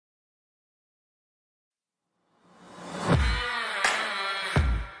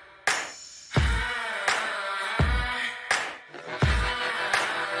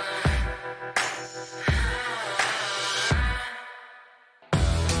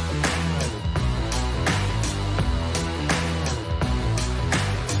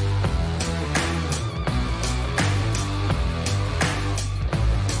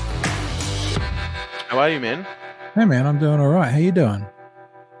are you, man? Hey man, I'm doing all right. How you doing?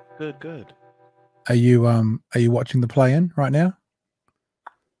 Good. Are you watching the play-in right now?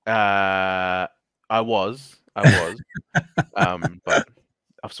 I was, but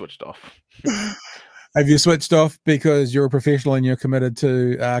I've switched off. Have you switched off because you're a professional and you're committed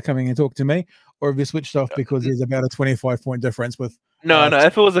to coming and talk to me, or have you switched off because there's about a 25-point difference with? No.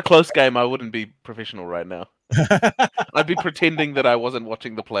 If it was a close game, I wouldn't be professional right now. I'd be pretending that I wasn't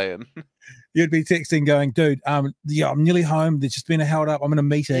watching the play-in. You'd be texting, going, "Dude, yeah, I'm nearly home. There's just been held up. I'm in a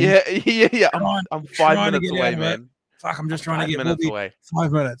meeting. Yeah. I'm 5 minutes away, man. Fuck, I'm just trying to get 5 minutes away.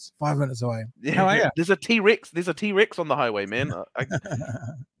 5 minutes. 5 minutes away. Yeah, How are you? There's a T-Rex. There's a T-Rex on the highway, man.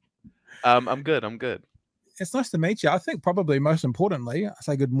 I'm good. It's nice to meet you. I think probably most importantly, I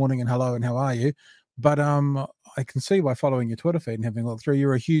say good morning and hello and how are you? But I can see by following your Twitter feed and having a look through,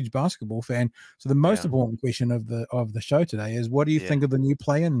 you're a huge basketball fan. So the most important question of the show today is, what do you think of the new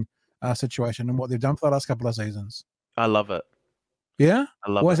play-in situation and what they've done for the last couple of seasons? I love it. Yeah?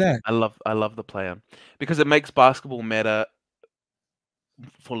 I love Why's it. that? I love the play-in because it makes basketball matter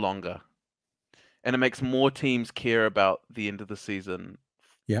for longer, and it makes more teams care about the end of the season.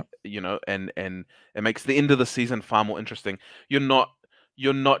 Yeah, and it makes the end of the season far more interesting. You're not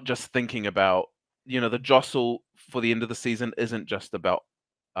just thinking about, the jostle for the end of the season isn't just about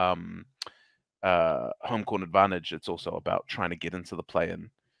home court advantage. It's also about trying to get into the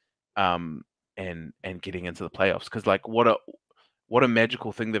play-in, and getting into the playoffs. Because like what a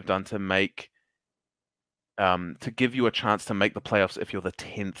magical thing they've done to make to give you a chance to make the playoffs if you're the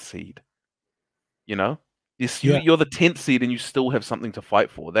 10th seed. You're the 10th seed and you still have something to fight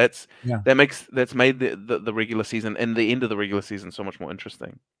for. That's made the regular season and the end of the regular season so much more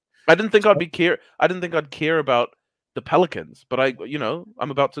interesting. I didn't think I'd care about the Pelicans, but I'm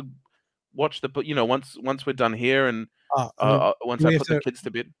about to watch once we're done here and once I put the kids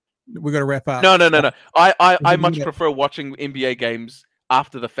to bed. We got to wrap up. No. I much prefer watching NBA games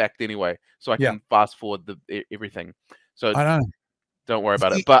after the fact anyway, so I can fast forward everything. So I know. Don't worry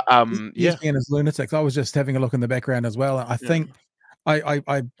about it. But ESPN is lunatics. I was just having a look in the background as well. I think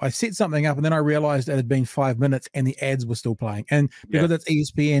I set something up and then I realized it had been 5 minutes and the ads were still playing. And because it's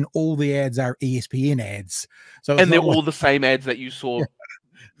ESPN, all the ads are ESPN ads. So they're all the same ads that you saw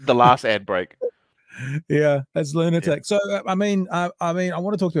the last ad break. Yeah, that's lunatic. So I mean, I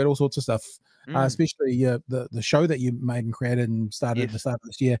want to talk about all sorts of stuff, especially the show that you made and created and started at the start of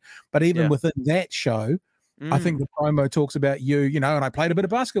this year. But even within that show, I think the promo talks about you, and I played a bit of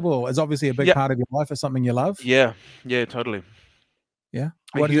basketball. It's obviously a big part of your life. It's something you love. Yeah, totally. Yeah.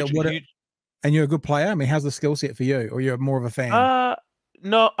 And you're a good player? I mean, how's the skill set for you? Or you're more of a fan?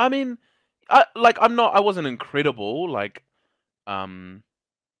 No, I mean, I wasn't incredible. Like, I don't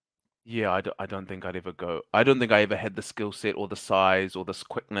think I'd ever go. I don't think I ever had the skill set or the size or the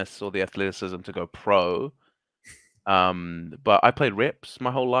quickness or the athleticism to go pro. But I played reps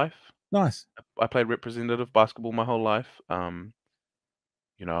my whole life. Nice. I played representative basketball my whole life. I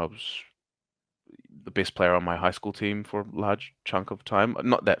was the best player on my high school team for a large chunk of time.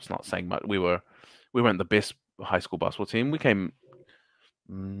 That's not saying much. We weren't the best high school basketball team. We came.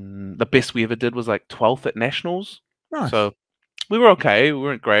 The best we ever did was like 12th at nationals. Nice. So we were okay. We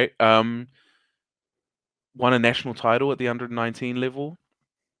weren't great. Won a national title at the under-19 level.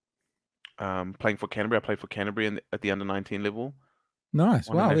 Playing for Canterbury. I played for Canterbury at the under-19 level. Nice.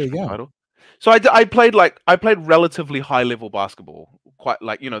 Wow, there you go. Title. So I played relatively high level basketball. Quite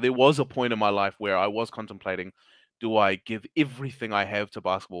like, there was a point in my life where I was contemplating, do I give everything I have to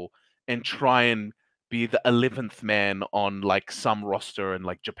basketball and try and be the 11th man on like some roster in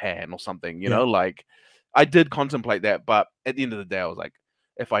like Japan or something, like I did contemplate that, but at the end of the day I was like,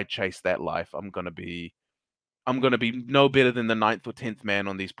 if I chase that life, I'm gonna be no better than the 9th or 10th man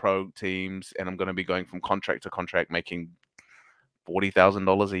on these pro teams, and I'm gonna be going from contract to contract making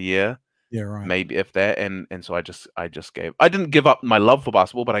 $40,000 a year. Yeah, right. Maybe if that, and so I didn't give up my love for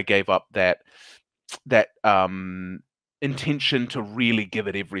basketball, but I gave up that intention to really give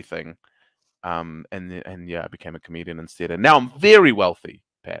it everything. I became a comedian instead, and now I'm very wealthy,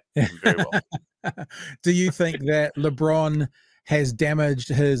 Pat. I'm very wealthy. Do you think that LeBron has damaged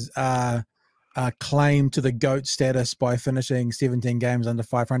his claim to the GOAT status by finishing 17 games under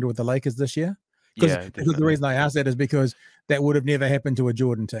 500 with the Lakers this year? Because the reason I ask that is because that would have never happened to a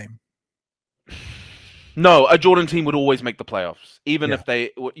Jordan team. No, a Jordan team would always make the playoffs, even if they,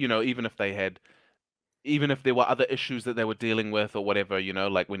 even if there were other issues that they were dealing with or whatever,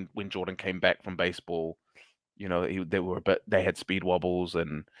 like when Jordan came back from baseball, they had speed wobbles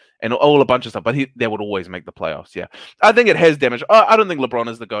and all a bunch of stuff, but they would always make the playoffs. Yeah, I think it has damaged. I don't think LeBron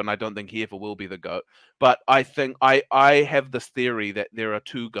is the GOAT, and I don't think he ever will be the GOAT. But I think I have this theory that there are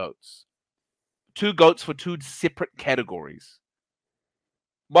two GOATs. two GOATs for two separate categories.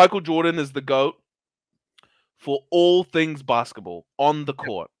 Michael Jordan is the GOAT for all things basketball on the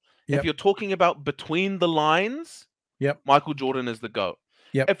court. Yep. If you're talking about between the lines, Michael Jordan is the GOAT.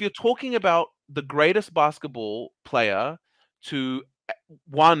 If you're talking about the greatest basketball player to,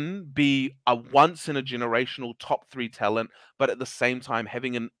 one, be a once in a generational top 3 talent, but at the same time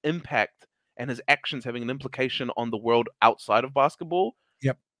having an impact and his actions having an implication on the world outside of basketball,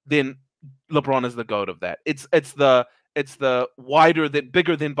 then LeBron is the GOAT of that. It's the wider than,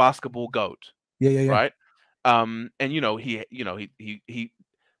 bigger than basketball GOAT. Right? And he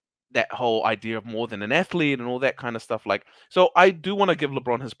that whole idea of more than an athlete and all that kind of stuff. Like, so I do want to give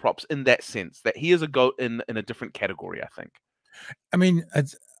LeBron his props in that sense, that he is a GOAT in a different category, I think. I mean,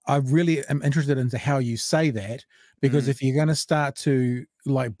 I really am interested into how you say that, because if you're going to start to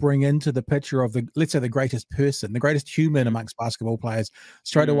like bring into the picture of let's say the greatest person, the greatest human amongst basketball players,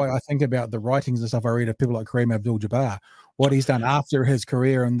 straight away I think about the writings and stuff I read of people like Kareem Abdul-Jabbar, what he's done after his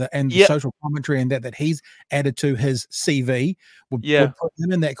career, and the social commentary and that he's added to his CV would put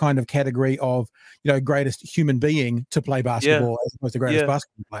him in that kind of category of, greatest human being to play basketball as opposed to greatest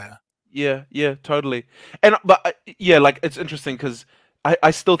basketball player. Yeah, totally. And but like, it's interesting because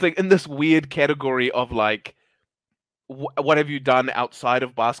I still think in this weird category of like, what have you done outside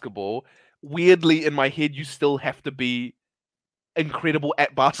of basketball? Weirdly, in my head, you still have to be incredible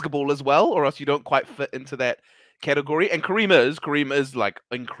at basketball as well, or else you don't quite fit into that category. And Kareem is like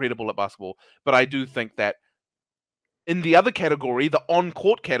incredible at basketball, but I do think that in the other category, the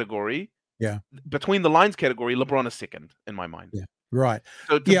on-court category, between the lines category, LeBron is second in my mind. Right.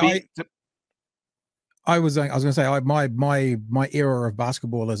 So I was going to say my era of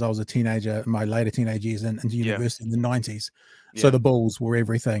basketball as I was a teenager, my later teenage years into university in the 90s. So the Bulls were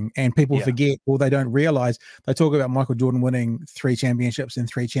everything, and people forget, or they don't realize. They talk about Michael Jordan winning 3 championships and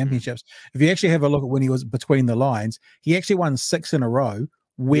 3 championships. If you actually have a look at when he was between the lines, he actually won 6 in a row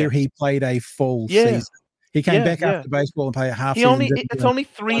where he played a full season. He came back after baseball and played a half season. It's only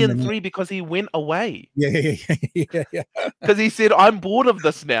 3 and 3 because he went away. Because he said, "I'm bored of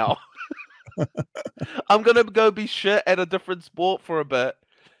this now. I'm gonna go be shit at a different sport for a bit."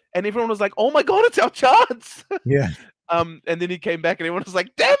 And everyone was like, "Oh my god, it's our chance!" And then he came back, and everyone was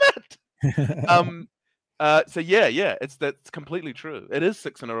like, "Damn it!" So that's completely true. It is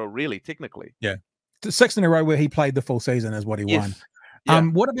 6 in a row, really, technically. 6 in a row where he played the full season is what he won.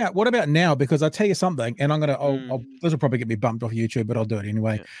 What about now? Because I'll tell you something, and I'm gonna this will probably get me bumped off YouTube, but I'll do it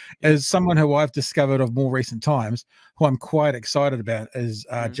anyway. As someone who I've discovered of more recent times, who I'm quite excited about, is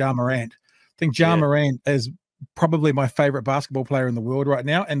Ja Morant. I think Ja Morant is probably my favorite basketball player in the world right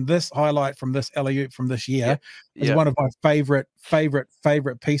now, and this highlight from this alley-oop from this year is one of my favorite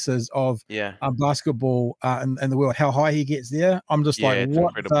pieces of basketball in the world. How high he gets there, I'm just like,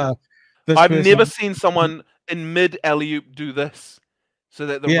 what? I've never seen someone in mid alley-oop do this so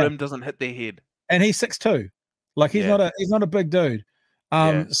that the rim doesn't hit their head. And he's 6'2". Like, he's not a big dude.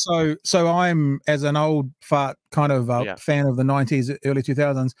 So I'm, as an old fart kind of fan of the 90s, early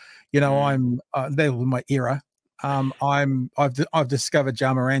 2000s, that was my era. I've discovered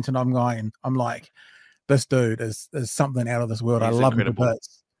Ja Morant, and I'm like, this dude is something out of this world. He's I love incredible. him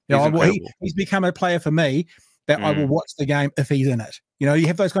to bits. He's become a player for me that I will watch the game if he's in it. You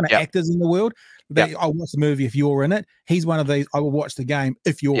have those kind of actors in the world that I'll watch the movie if you're in it. He's one of these. I will watch the game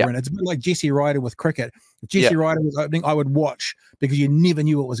if you're in it. It's a bit like Jesse Ryder with cricket. If Jesse Ryder was opening, I would watch, because you never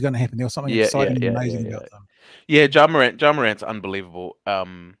knew what was going to happen. There was something exciting and amazing about them. Ja Morant's unbelievable.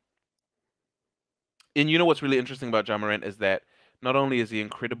 And you know what's really interesting about Ja Morant is that not only is he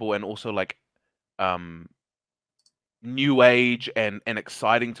incredible and also like new age and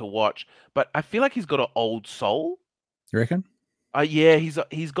exciting to watch, but I feel like he's got an old soul. You reckon?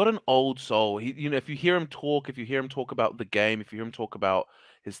 He's got an old soul. If you hear him talk about the game, if you hear him talk about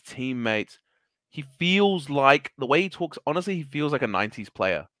his teammates, he feels like, the way he talks, honestly, he feels like a 90s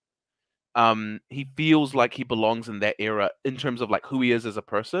player. He feels like he belongs in that era in terms of like who he is as a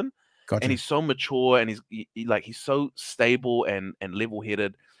person. Gotcha. And he's so mature, and he's so stable and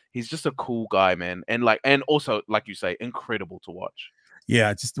level-headed. He's just a cool guy, man. And also, like you say, incredible to watch.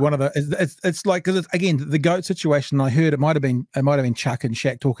 Yeah, just one of the. It's like, because again, the GOAT situation. I heard it might have been Chuck and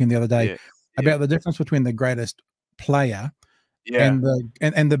Shaq talking the other day about the difference between the greatest player and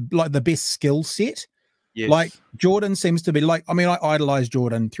the best skill set. Yes. Like, Jordan seems to be like, I mean, I idolized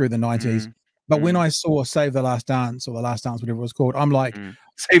Jordan through the 90s, but when I saw Save the Last Dance, or The Last Dance, whatever it was called, I'm like,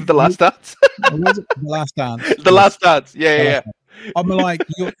 Save the Last Dance. Was it The Last Dance? The Last Dance. Yeah. I'm like,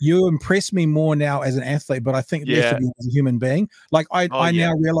 you impress me more now as an athlete, but I think less of you as a human being. Like, I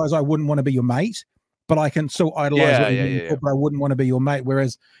now realize I wouldn't want to be your mate, but I can still idolize what you're doing, but I wouldn't want to be your mate.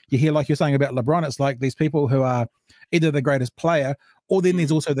 Whereas you hear, like you're saying about LeBron, it's like these people who are either the greatest player, or then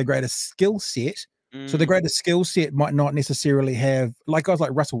there's also the greatest skill set. So the greatest skill set might not necessarily have, like guys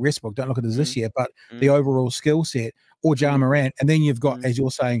like Russell Westbrook, don't look at this year, but the overall skill set, or Ja Morant. And then you've got, as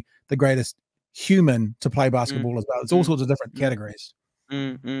you're saying, the greatest human to play basketball as well. It's all sorts of different categories.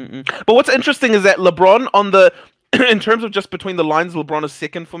 But what's interesting is that LeBron on the, in terms of just between the lines, LeBron is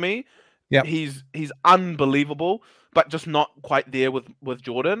second for me. Yeah, he's unbelievable, but just not quite there with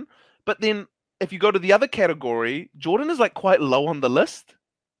Jordan. But then if you go to the other category, Jordan is like quite low on the list,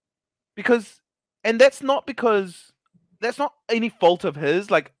 because, and that's not any fault of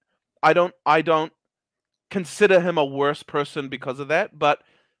his. Like, I don't consider him a worse person because of that, but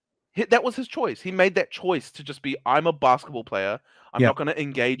that was his choice. He made that choice to just be, I'm a basketball player. I'm not going to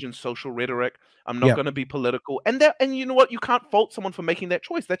engage in social rhetoric. I'm not going to be political. And you know what? You can't fault someone for making that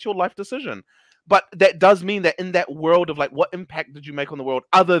choice. That's your life decision. But that does mean that in that world of like, what impact did you make on the world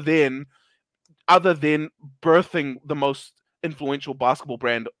other than birthing the most influential basketball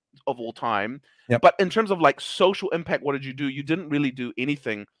brand of all time? But in terms of like social impact, what did you do? You didn't really do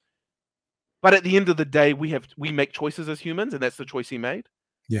anything. But at the end of the day, we make choices as humans, and that's the choice he made.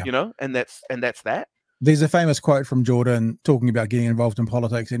 Yeah. You know, and that's that. There's a famous quote from Jordan talking about getting involved in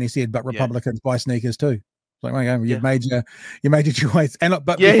politics, and he said, "But Republicans buy sneakers too." It's like, okay, you've made your choice. And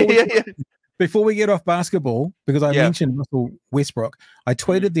but before we get off basketball, because I mentioned Russell Westbrook, I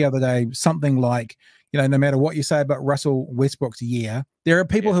tweeted the other day something like, you know, no matter what you say about Russell Westbrook's year, there are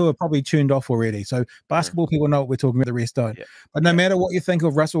people who are probably tuned off already. So basketball people know what we're talking about, the rest don't. But no matter what you think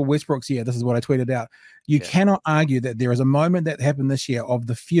of Russell Westbrook's year, this is what I tweeted out. You cannot argue that there is a moment that happened this year of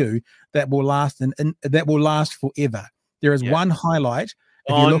the few that will last and that will last forever. There is one highlight.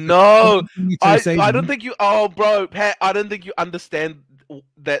 Oh no! I don't think you. Oh, bro, Pat, I don't think you understand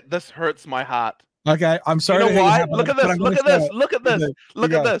that this hurts my heart. Okay, I'm sorry. You know why? Look at this. Look at this. Look at this.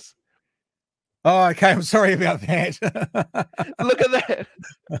 Look at this. Oh, okay. I'm sorry about that. Look at that.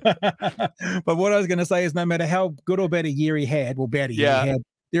 But what I was going to say is, no matter how good or bad a year he had, he had,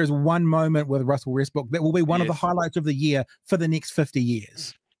 there's one moment with Russell Westbrook that will be one of the highlights of the year for the next 50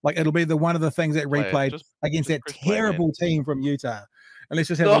 years. Like, it'll be one of the things that replayed against that terrible team from Utah. And let's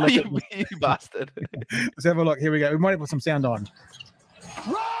just have a look. You bastard. Let's have a look. Here we go. We might put some sound on.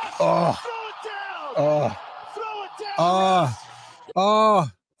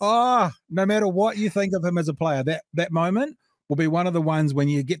 No matter what you think of him as a player, that moment will be one of the ones when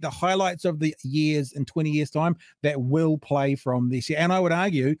you get the highlights of the years in 20 years' time that will play from this year. And I would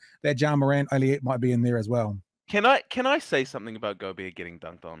argue that Ja Morant might be in there as well. Can I say something about Gobert getting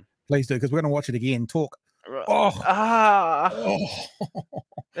dunked on? Please do, because we're going to watch it again. Talk. It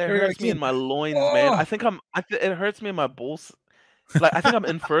hurts me in my loins, man. It hurts me in my balls. Like, I think I'm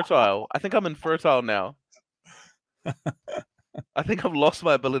infertile. I think I'm infertile now. I think I've lost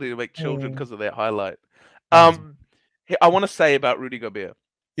my ability to make children because of that highlight. I want to say about Rudy Gobert.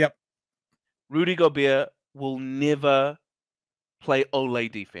 Yep. Rudy Gobert will never play Ole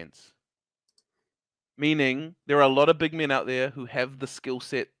defense. Meaning, there are a lot of big men out there who have the skill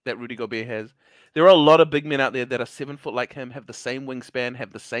set that Rudy Gobert has. There are a lot of big men out there that are 7 foot like him, have the same wingspan,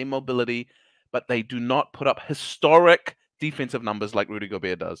 have the same mobility, but they do not put up historic defensive numbers like Rudy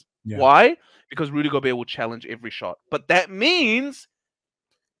Gobert does. Yeah. Why? Because Rudy Gobert will challenge every shot. But that means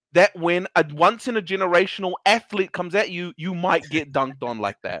that when a once-in-a-generational athlete comes at you, you might get dunked on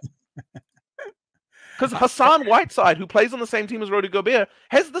like that. Because Hassan Whiteside, who plays on the same team as Rudy Gobert,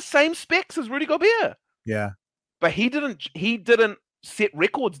 has the same specs as Rudy Gobert. Yeah. But he didn't set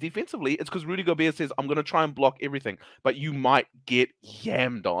records defensively. It's because Rudy Gobert says, I'm going to try and block everything. But you might get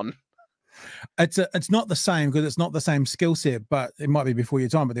yammed on. It's not the same, because it's not the same skill set, but it might be before your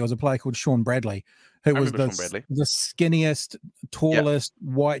time. But there was a player called Sean Bradley, who was the skinniest, tallest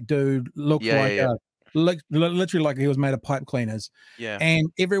white dude, looked literally like he was made of pipe cleaners. Yeah. And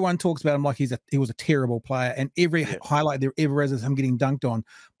everyone talks about him like he was a terrible player, and every highlight there ever is him getting dunked on.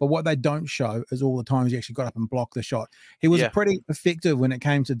 But what they don't show is all the times he actually got up and blocked the shot. He was pretty effective when it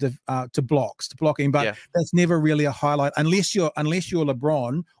came to blocking, but that's never really a highlight unless you're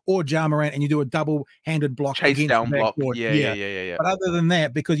LeBron or Ja Morant and you do a double-handed block, chase down block. Yeah. But other than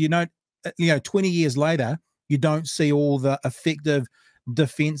that, because 20 years later, you don't see all the effective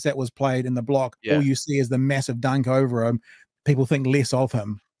defense that was played in the block. All you see is the massive dunk over him. People think less of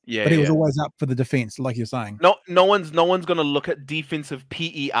him. But he was always up for the defense, like you're saying. No one's gonna look at defensive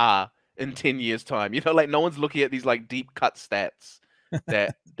PER in 10 years time. Like, no one's looking at these like deep cut stats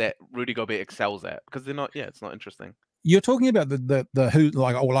that Rudy Gobert excels at, because they're not. It's not interesting. You're talking about the who,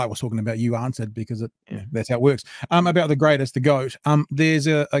 like all I was talking about, you answered because that's how it works. About the greatest, the GOAT. There's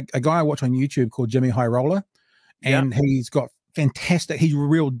a guy I watch on YouTube called Jimmy High Roller, and he's got fantastic. He's a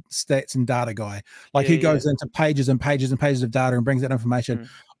real stats and data guy. Like he goes into pages and pages and pages of data and brings that information.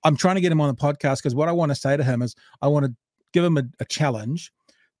 I'm trying to get him on the podcast because what I want to say to him is I want to give him a challenge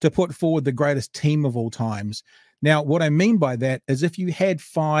to put forward the greatest team of all times. Now, what I mean by that is if you had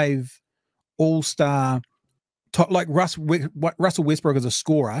 5 all-star top, like Russell Westbrook as a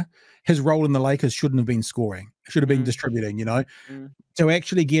scorer, his role in the Lakers shouldn't have been scoring. It should have been distributing, you know. To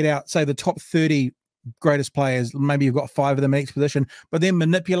actually get out, say, the top 30 greatest players, maybe you've got 5 of them in each position, but then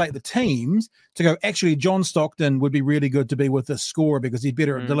manipulate the teams to go, actually, John Stockton would be really good to be with this scorer because he's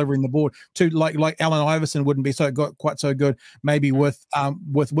better at delivering the board. To like Allen Iverson wouldn't be quite so good, maybe with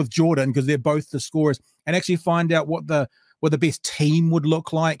Jordan, because they're both the scorers, and actually find out what the best team would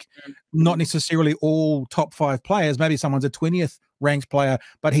look like. Not necessarily all top 5 players. Maybe someone's a 20th ranked player,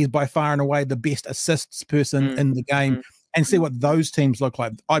 but he's by far and away the best assists person in the game, and see what those teams look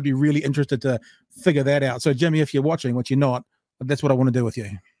like. I'd be really interested to figure that out. So Jimmy, if you're watching, which you're not, that's what I want to do with you.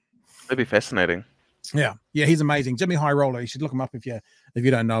 That'd be fascinating. Yeah, he's amazing. Jimmy High Roller. You should look him up if you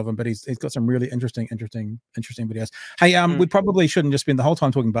don't know of him, but he's got some really interesting videos. Hey, we probably shouldn't just spend the whole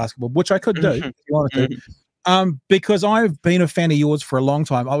time talking basketball, which I could do if you wanted to. Because I've been a fan of yours for a long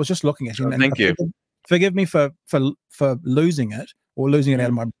time. I was just looking at you. Oh, thank you. Forgive me for losing it out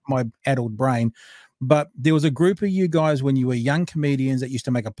of my adult brain. But there was a group of you guys when you were young comedians that used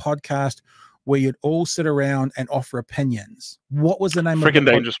to make a podcast where you'd all sit around and offer opinions. What was the name of it? Freaking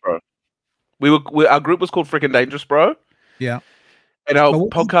Dangerous Bro. Our group was called Freaking Dangerous Bro. Yeah. And our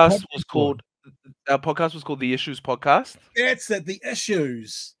podcast was called The Issues Podcast. That's it, The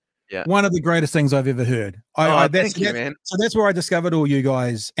Issues. Yeah. One of the greatest things I've ever heard. Thank you, man. So that's where I discovered all you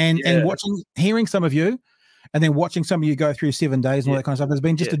guys, and hearing some of you, and then watching some of you go through 7 days and all that kind of stuff has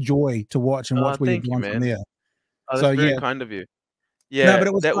been just a joy to watch and watch where you've gone from there. Oh, that's very kind of you. Yeah, no, but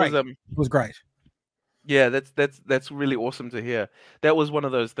it was great. It was great. Yeah, that's really awesome to hear. That was one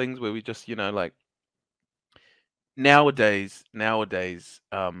of those things where we just, like nowadays,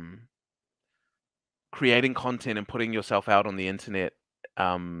 creating content and putting yourself out on the internet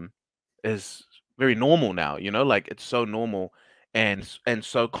is very normal now, like it's so normal and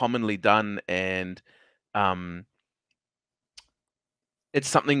so commonly done, and it's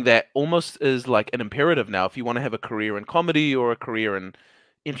something that almost is like an imperative now if you want to have a career in comedy or a career in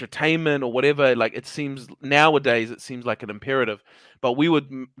entertainment or whatever. Like nowadays it seems like an imperative, but we were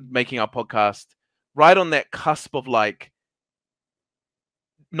making our podcast right on that cusp of like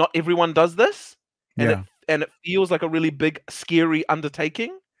not everyone does this, and it feels like a really big scary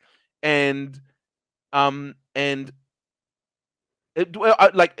undertaking, and like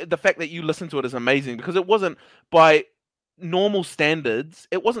the fact that you listen to it is amazing, because it wasn't, by normal standards,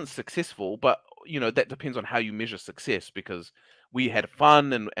 it wasn't successful, but that depends on how you measure success, because we had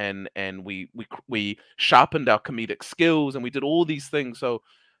fun and we sharpened our comedic skills and we did all these things. So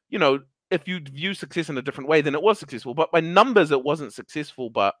if you view success in a different way, then it was successful, but by numbers it wasn't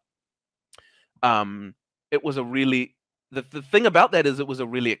successful. But it was a really, the thing about that is it was a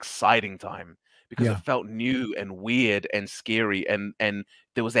really exciting time, because it felt new and weird and scary, and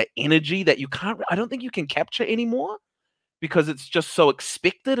there was that energy that I don't think you can capture anymore, because it's just so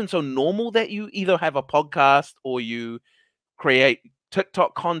expected and so normal that you either have a podcast or you create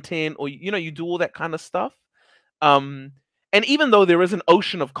TikTok content, or you do all that kind of stuff. And even though there is an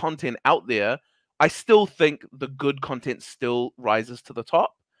ocean of content out there, I still think the good content still rises to the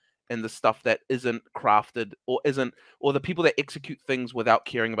top, and the stuff that isn't crafted or the people that execute things without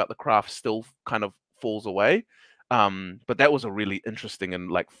caring about the craft still kind of falls away. But that was a really interesting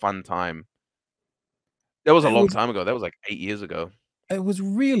and like fun time. That was a long time ago. That was like 8 years ago. It was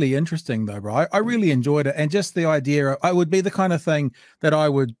really interesting though, bro. I really enjoyed it. And just the idea, I would be the kind of thing that I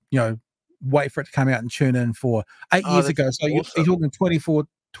would, wait for it to come out and tune in for 8 years ago. So awesome. You're talking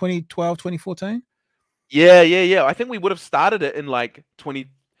 2012, 2014? Yeah. I think we would have started it in like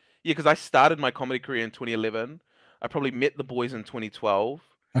because I started my comedy career in 2011. I probably met the boys in 2012.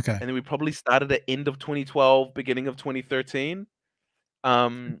 Okay. And then we probably started at end of 2012, beginning of 2013.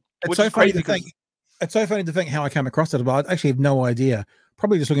 It's so funny to think. It's so funny to think how I came across it, but I actually have no idea.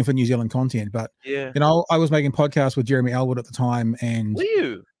 Probably just looking for New Zealand content. But I was making podcasts with Jeremy Elwood at the time, and were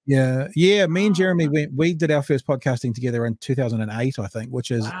you? Yeah. Me and Jeremy we did our first podcasting together in 2008, I think, which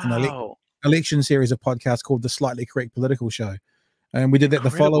is an election series of podcasts called The Slightly Correct Political Show. And we did that the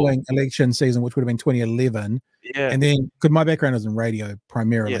following election season, which would have been 2011. Yeah. And then, because my background is in radio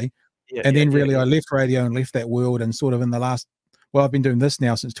primarily. Yeah. And then I left radio and left that world, and sort of in the last, I've been doing this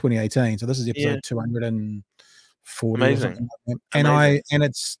now since 2018. So this is episode 200 and 40 or Amazing. something like that. And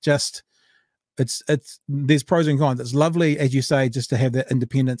it's just, it's there's pros and cons. It's lovely, as you say, just to have that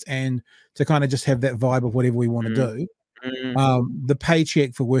independence and to kind of just have that vibe of whatever we want to do. The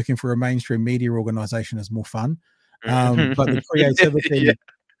paycheck for working for a mainstream media organization is more fun, but the creativity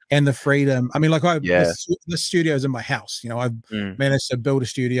and the freedom. I mean, like the studio's in my house. You know, I've managed to build a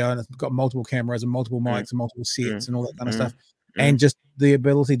studio and it's got multiple cameras and multiple mics and multiple sets and all that kind of stuff. And just the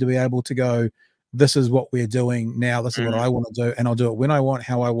ability to be able to go, this is what we're doing now. This is what I want to do, and I'll do it when I want,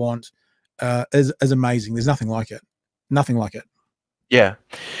 how I want. Is amazing. There's nothing like it. Nothing like it. Yeah,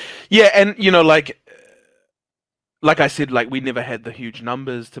 yeah, and you know, like I said, like we never had the huge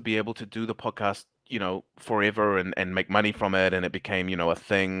numbers to be able to do the podcast, you know, forever and make money from it, and it became, you know, a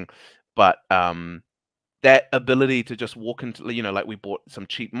thing. But that ability to just walk into, you know, like we bought some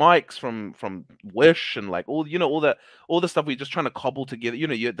cheap mics from Wish and like all, you know, all the stuff we're just trying to cobble together. You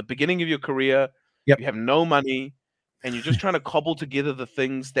know, you're at the beginning of your career, you have no money, and you're just trying to cobble together the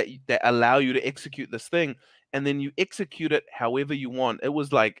things that allow you to execute this thing, and then you execute it however you want. It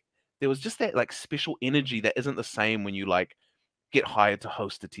was like there was just that like special energy that isn't the same when you like get hired to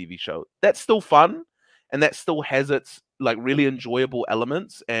host a TV show. That's still fun, and that still has its like really enjoyable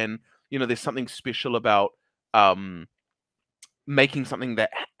elements. And you know, there's something special about making something that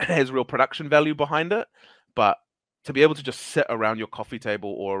has real production value behind it. But to be able to just sit around your coffee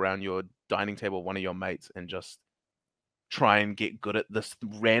table or around your dining table with one of your mates and just try and get good at this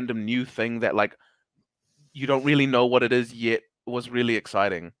random new thing that like you don't really know what it is yet was really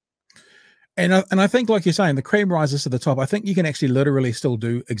exciting. And I think, like you're saying, the cream rises to the top. I think you can actually literally still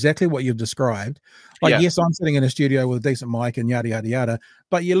do exactly what you've described. Like, yes, I'm sitting in a studio with a decent mic and yada, yada, yada.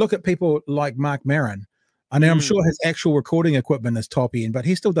 But you look at people like Mark Maron. I mean, I'm sure his actual recording equipment is top end, but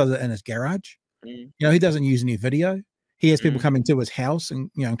he still does it in his garage. You know, he doesn't use any video. He has people coming to his house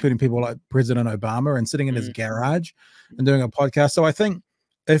and, you know, including people like President Obama and sitting in his garage and doing a podcast. So I think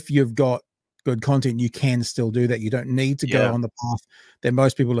if you've got good content, you can still do that. You don't need to go on the path that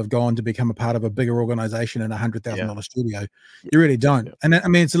most people have gone to become a part of a bigger organization in $100,000 studio. You really don't. And I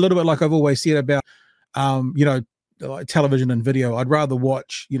mean, it's a little bit like I've always said about, you know, like television and video. I'd rather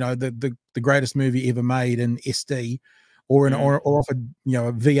watch, you know, the greatest movie ever made in SD or off a, you know,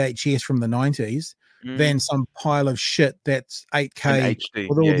 a VHS from the 90s than some pile of shit that's 8K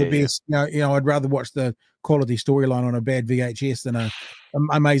with all the best. You know, I'd rather watch the quality storyline on a bad VHS than a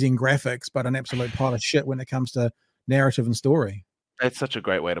amazing graphics, but an absolute pile of shit when it comes to narrative and story. That's such a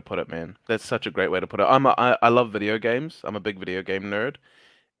great way to put it, man. That's such a great way to put it. I love video games. I'm a big video game nerd,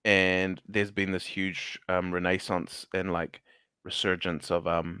 and there's been this huge renaissance and like resurgence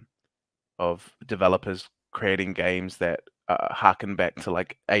of developers creating games that harken back to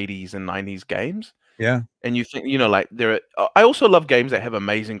like 80s and 90s games. Yeah. And you think, you know, like I also love games that have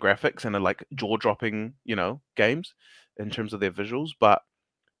amazing graphics and are like jaw-dropping, you know, games in terms of their visuals, but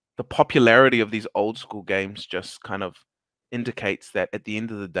the popularity of these old school games just kind of indicates that at the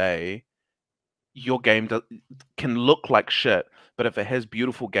end of the day, your game can look like shit, but if it has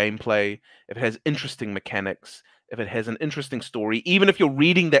beautiful gameplay, if it has interesting mechanics, if it has an interesting story, even if you're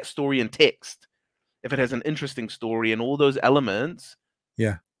reading that story in text, if it has an interesting story and all those elements,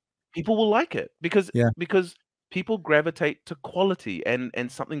 people will like it because people gravitate to quality and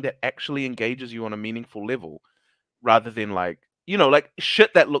something that actually engages you on a meaningful level, rather than like, you know, like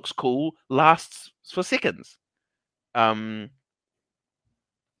shit that looks cool lasts for seconds. Yeah,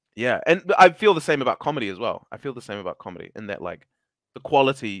 and I feel the same about comedy as well. I feel the same about comedy in that like the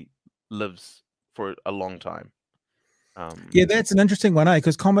quality lives for a long time. Yeah, that's an interesting one,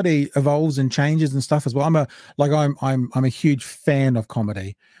 because comedy evolves and changes and stuff as well. I'm a huge fan of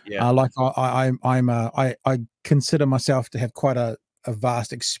comedy. Like I consider myself to have quite a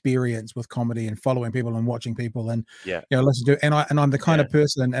vast experience with comedy and following people and watching people and you know, listen to, and I'm the kind of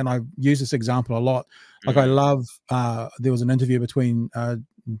person, and I use this example a lot. Like I love there was an interview between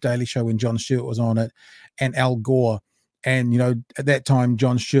Daily Show when Jon Stewart was on it and Al Gore. And, you know, at that time,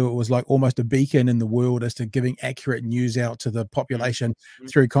 Jon Stewart was like almost a beacon in the world as to giving accurate news out to the population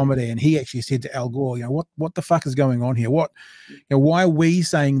through comedy. And he actually said to Al Gore, you know, what the fuck is going on here? You know, why are we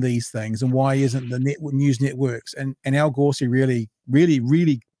saying these things? And why isn't the news networks? And Al Gore said really, really,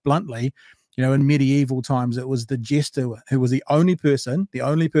 really bluntly, you know, in medieval times, it was the jester who was the only person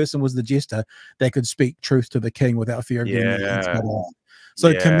was the jester that could speak truth to the king without fear of getting their heads cut off.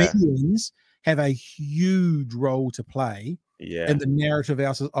 So comedians have a huge role to play in the narrative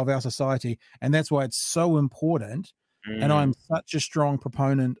of our society, and that's why it's so important. And I'm such a strong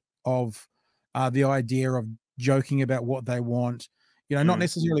proponent of the idea of joking about what they want, You know, not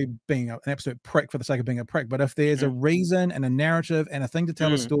necessarily being an absolute prick for the sake of being a prick, but if there's a reason and a narrative and a thing to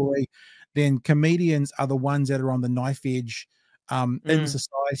tell a story, then comedians are the ones that are on the knife edge in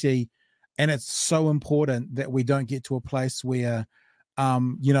society. And it's so important that we don't get to a place where,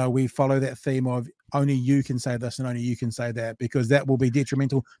 you know, we follow that theme of only you can say this and only you can say that, because that will be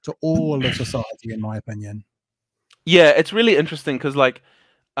detrimental to all of society, in my opinion. Yeah, it's really interesting because, like,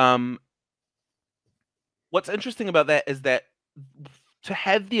 what's interesting about that is that to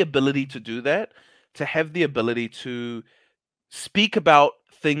have the ability to do that, to have the ability to speak about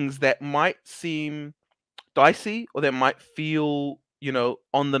things that might seem dicey or that might feel, you know,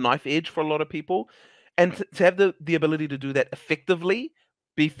 on the knife edge for a lot of people, and to have the ability to do that effectively,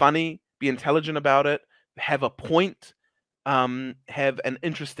 be funny, be intelligent about it, have a point, have an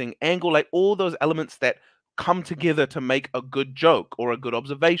interesting angle, like all those elements that come together to make a good joke or a good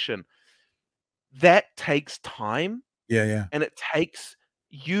observation. That takes time. Yeah. And it takes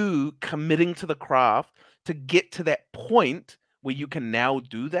you committing to the craft to get to that point where you can now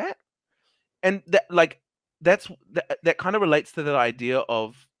do that. And that, like, that kind of relates to the idea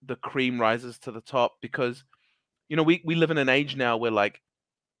of the cream rises to the top, because, you know, we live in an age now where, like,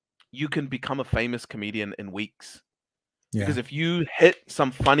 you can become a famous comedian in weeks. Yeah. Because if you hit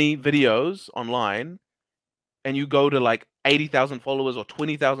some funny videos online and you go to like 80,000 followers or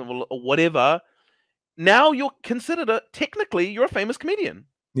 20,000 or whatever, now you're considered technically you're a famous comedian.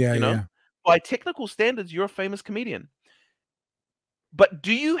 Yeah, you know, yeah. by technical standards, you're a famous comedian. But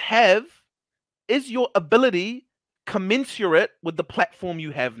is your ability commensurate with the platform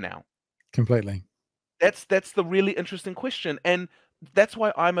you have now? Completely. That's the really interesting question. And that's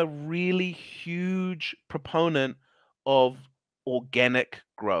why I'm a really huge proponent of organic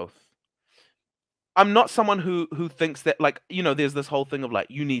growth. I'm not someone who thinks that, like, you know, there's this whole thing of like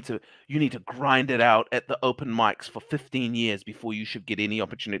you need to grind it out at the open mics for 15 years before you should get any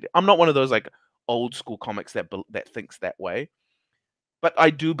opportunity. I'm not one of those like old school comics that thinks that way. But I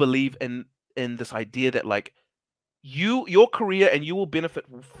do believe in this idea that, like, your career, and you will benefit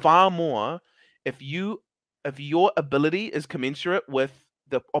far more if your ability is commensurate with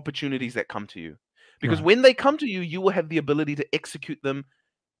the opportunities that come to you. Because when they come to you, you will have the ability to execute them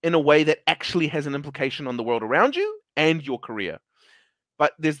in a way that actually has an implication on the world around you and your career.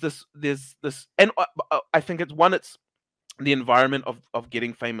 But there's this, and I think it's the environment of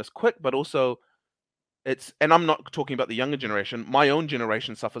getting famous quick, but also and I'm not talking about the younger generation. My own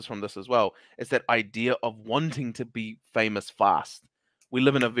generation suffers from this as well. It's that idea of wanting to be famous fast. We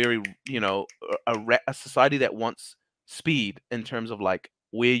live in a very, you know, a society that wants speed in terms of like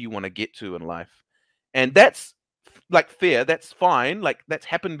where you want to get to in life. And that's like fair, that's fine. Like, that's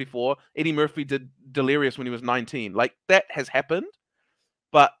happened before. Eddie Murphy did Delirious when he was 19. Like, that has happened.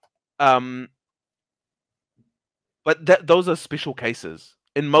 But those are special cases.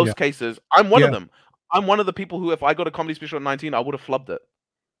 In most cases, I'm one of them. I'm one of the people who, if I got a comedy special at 19, I would have flubbed it.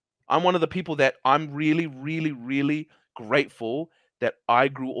 I'm one of the people that I'm really, really, really grateful that I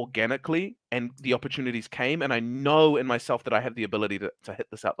grew organically and the opportunities came, and I know in myself that I have the ability to hit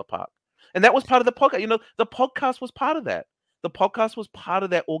this out the park. And that was part of the podcast. You know, the podcast was part of that. The podcast was part of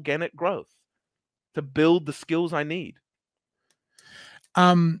that organic growth to build the skills I need.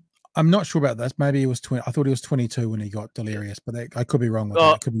 I'm not sure about this. Maybe he was 20. I thought he was 22 when he got Delirious, but I could be wrong with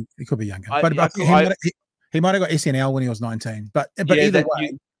that. He could be younger. He might have got SNL when he was 19. But either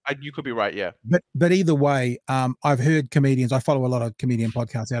way, you could be right, yeah. But either way, I've heard comedians. I follow a lot of comedian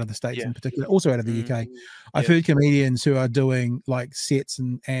podcasts out of the States in particular, also out of the UK. I've heard comedians who are doing like sets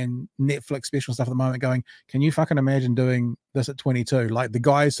and Netflix special stuff at the moment going, can you fucking imagine doing this at 22? Like the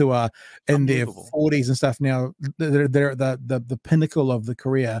guys who are in their 40s and stuff now, they're the pinnacle of the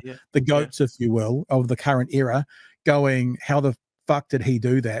career, the goats, if you will, of the current era, going, how the fuck did he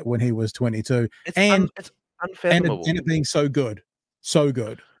do that when he was 22? It's unfathomable. And it being so good. So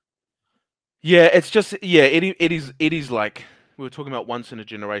good. Yeah, it's just Eddie's like, we were talking about once in a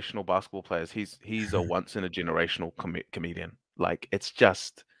generational basketball players. He's a once in a generational comedian. Like, it's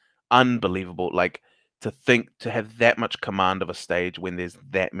just unbelievable. Like, to have that much command of a stage when there's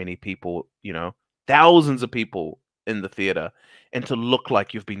that many people, you know, thousands of people in the theater, and to look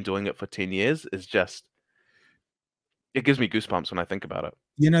like you've been doing it for 10 years is just, it gives me goosebumps when I think about it.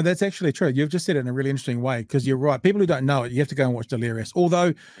 You know, that's actually true. You've just said it in a really interesting way, because you're right. People who don't know it, you have to go and watch Delirious.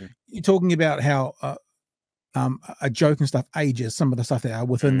 Although you're talking about how a joke and stuff ages, some of the stuff that are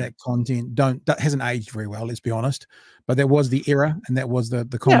within that content that hasn't aged very well, let's be honest. But that was the era, and that was the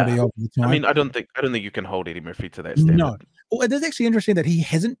comedy of the time. I mean, I don't think you can hold Eddie Murphy to that standard. No. Well, it is actually interesting that he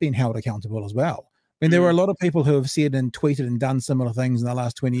hasn't been held accountable as well. I mean, there were a lot of people who have said and tweeted and done similar things in the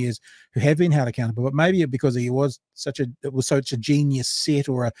last 20 years who have been held accountable, but maybe because it was such a genius set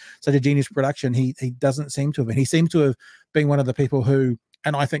or such a genius production, he doesn't seem to have been. He seems to have been one of the people who,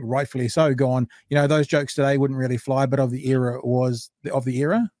 and I think rightfully so, gone, those jokes today wouldn't really fly, but of the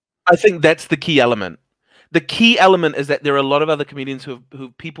era. I think that's the key element. The key element is that there are a lot of other comedians who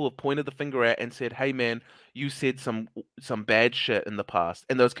people have pointed the finger at and said, "Hey man, you said some bad shit in the past,"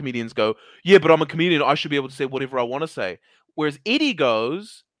 and those comedians go, "Yeah, but I'm a comedian. I should be able to say whatever I want to say." Whereas Eddie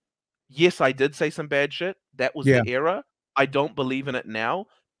goes, "Yes, I did say some bad shit. That was the era. I don't believe in it now,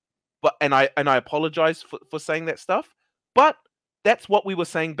 but and I apologize for saying that stuff. But that's what we were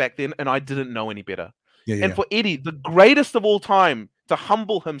saying back then, and I didn't know any better." And for Eddie, the greatest of all time, to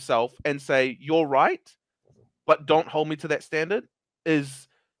humble himself and say, "You're right, but don't hold me to that standard,"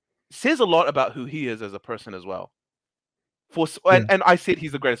 says a lot about who he is as a person as well. And I said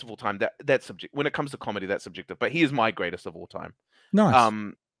he's the greatest of all time. That's subjective. When it comes to comedy, that's subjective. But he is my greatest of all time.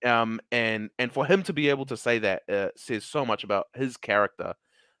 Nice. And for him to be able to say that says so much about his character.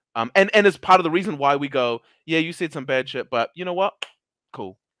 And it's part of the reason why we go, yeah, you said some bad shit, but you know what?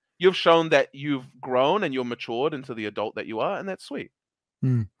 Cool. You've shown that you've grown and you're matured into the adult that you are, and that's sweet.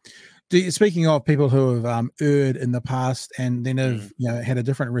 Speaking of people who have erred in the past and then have had a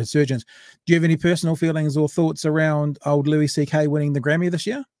different resurgence, do you have any personal feelings or thoughts around old Louis C.K. winning the Grammy this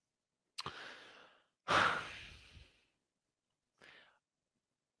year?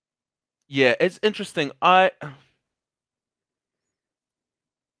 Yeah, it's interesting. I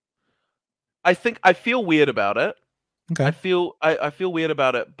think I feel weird about it. Okay. I feel weird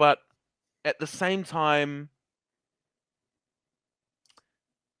about it, but at the same time,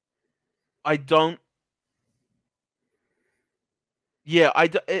 I don't. Yeah,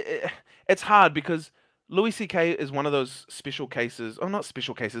 it's hard because Louis C.K. is one of those special cases, or not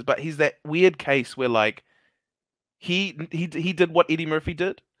special cases, but he's that weird case where like he did what Eddie Murphy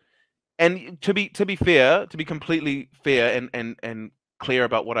did, and to be fair, to be completely fair and clear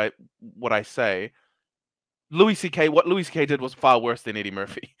about what I say, what Louis C.K. did was far worse than Eddie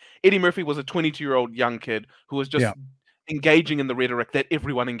Murphy. Eddie Murphy was a 22-year-old young kid who was just engaging in the rhetoric that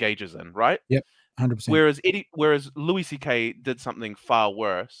everyone engages in, right? Yep, 100%. Whereas Louis C.K. did something far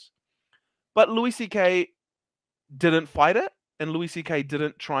worse. But Louis C.K. didn't fight it, and Louis C.K.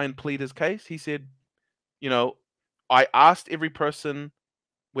 didn't try and plead his case. He said, I asked every person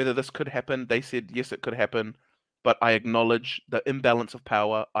whether this could happen. They said, yes, it could happen. But I acknowledge the imbalance of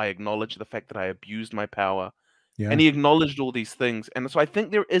power. I acknowledge the fact that I abused my power. Yeah. And he acknowledged all these things. And so I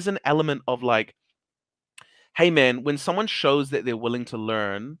think there is an element of like, hey, man, when someone shows that they're willing to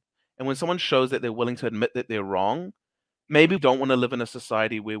learn, and when someone shows that they're willing to admit that they're wrong, maybe we don't want to live in a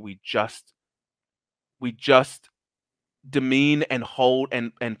society where we just demean and hold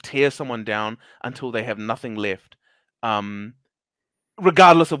and tear someone down until they have nothing left,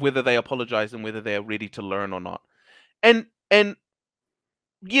 regardless of whether they apologize and whether they're ready to learn or not. And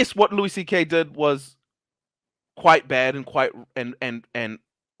yes, what Louis C.K. did was quite bad and quite and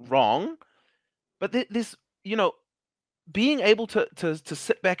wrong, but this, being able to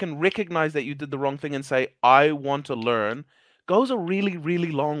sit back and recognize that you did the wrong thing and say, I want to learn, goes a really,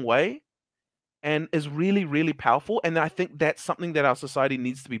 really long way and is really, really powerful. And I think that's something that our society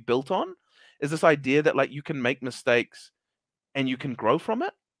needs to be built on, is this idea that like you can make mistakes and you can grow from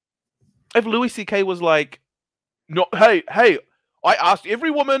it. If Louis C.K. was like, no, hey, I asked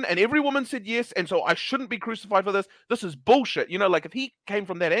every woman and every woman said yes, and so I shouldn't be crucified for this. This is bullshit. Like if he came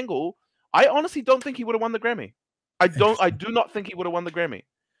from that angle, I honestly don't think he would have won the Grammy. I do not think he would have won the Grammy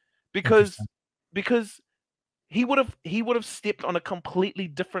because he would have stepped on a completely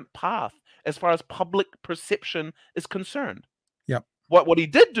different path as far as public perception is concerned. Yep. What he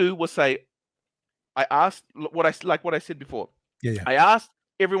did do was say, I asked what I said before. Yeah. I asked,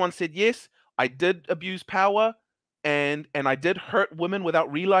 everyone said yes. I did abuse power and I did hurt women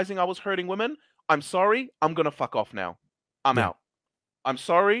without realizing I was hurting women. I'm sorry. I'm gonna fuck off now. I'm out. I'm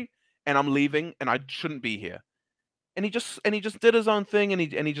sorry, and I'm leaving, and I shouldn't be here. And he just did his own thing, and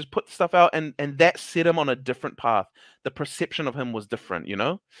he just put stuff out, and that set him on a different path. The perception of him was different,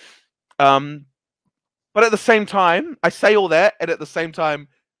 But at the same time, I say all that, and at the same time,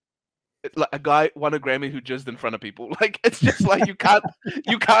 like a guy won a Grammy who jizzed in front of people. Like it's just like you can't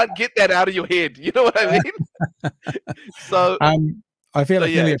get that out of your head. You know what I mean? So I feel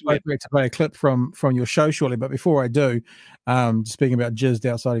like it's appropriate to play a clip from your show shortly, but before I do, speaking about jizzed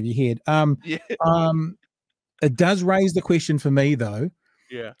outside of your head, it does raise the question for me though,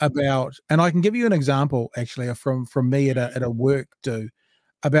 about, and I can give you an example actually from me at a work do,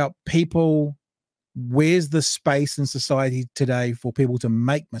 about people where's the space in society today for people to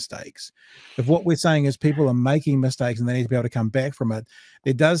make mistakes? If what we're saying is people are making mistakes and they need to be able to come back from it,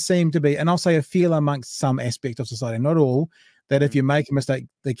 there does seem to be, and I'll say a feel amongst some aspect of society, not all, that if you make a mistake,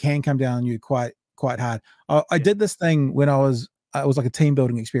 they can come down on you quite hard. I did this thing when it was like a team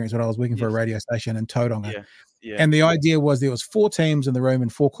building experience when I was working for a radio station in Tauranga. And the idea was there was 4 teams in the room in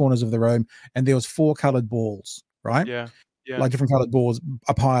 4 corners of the room, and there was 4 colored balls, right? Like different colored balls,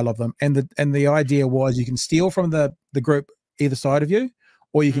 a pile of them. And the idea was you can steal from the group either side of you,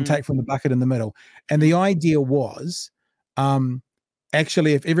 or you can take from the bucket in the middle. And the idea was,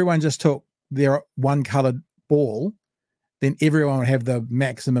 actually, if everyone just took their one colored ball, then everyone would have the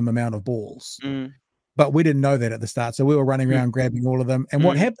maximum amount of balls. But we didn't know that at the start. So we were running around grabbing all of them. And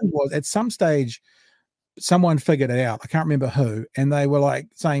what happened was at some stage, someone figured it out. I can't remember who. And they were like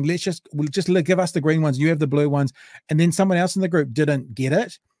saying, we'll just give us the green ones. You have the blue ones. And then someone else in the group didn't get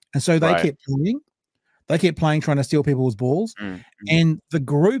it. And so they kept playing. They kept playing, trying to steal people's balls. And the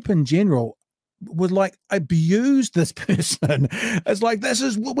group in general would like abuse this person. It's like, this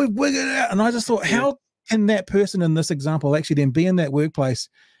is what we've figured out. And I just thought, how can that person in this example actually then be in that workplace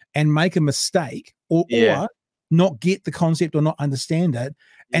and make a mistake or not get the concept or not understand it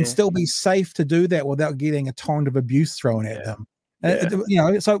and still be safe to do that without getting a ton of abuse thrown at them? You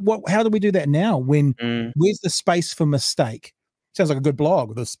know, so how do we do that now when where's the space for mistake? Sounds like a good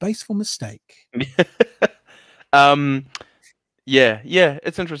blog. The space for mistake. It's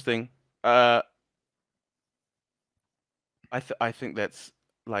interesting. I think that's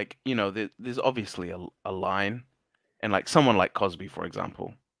like, you know, there's obviously a line, and like someone like Cosby, for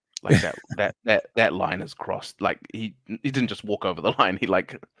example, like that line is crossed. Like he didn't just walk over the line. He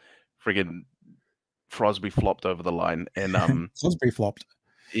like friggin' Frosby flopped over the line, and Frosby flopped.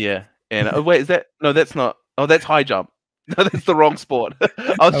 Yeah, and wait, is that no? That's not. Oh, that's high jump. No, that's the wrong sport.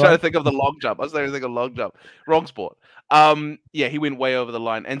 I was trying to think of the long jump. I was trying to think of long jump. Wrong sport. Yeah, he went way over the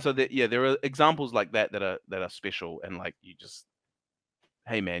line, and so there are examples like that are special, and like you just,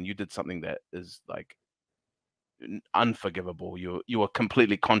 hey man, you did something that is like unforgivable. You are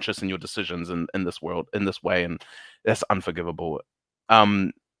completely conscious in your decisions in this world in this way, and that's unforgivable.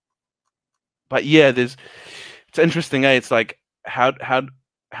 But yeah, it's interesting, eh? It's like how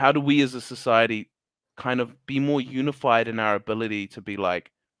do we as a society kind of be more unified in our ability to be like,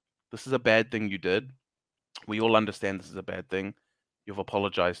 this is a bad thing you did. We all understand this is a bad thing. You've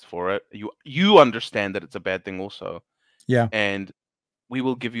apologized for it. You understand that it's a bad thing also. Yeah. And we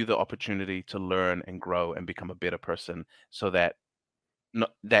will give you the opportunity to learn and grow and become a better person, so that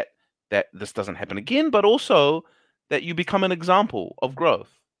that this doesn't happen again, but also that you become an example of growth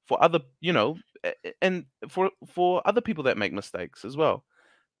for other, you know, and for other people that make mistakes as well.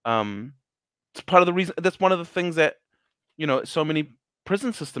 It's part of the reason. That's one of the things that, you know, so many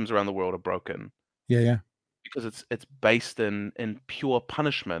prison systems around the world are broken. Yeah. Because it's based in pure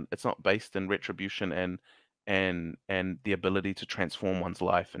punishment. It's not based in retribution and the ability to transform one's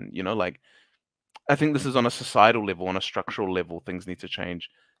life. And, you know, like, I think this is on a societal level, on a structural level, things need to change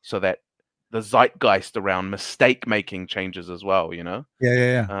so that the zeitgeist around mistake making changes as well, you know?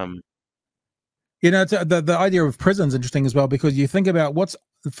 Yeah. You know, the idea of prison's interesting as well, because you think about what's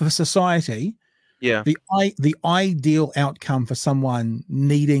for society. Yeah. The ideal outcome for someone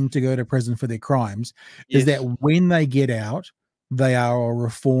needing to go to prison for their crimes is that when they get out, they are a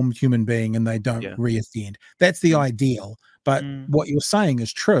reformed human being and they don't reoffend. That's the ideal. But what you're saying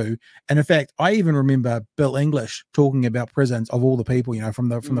is true. And in fact, I even remember Bill English talking about prisons, of all the people, you know, from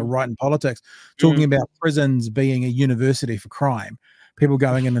the right in politics, talking about prisons being a university for crime. People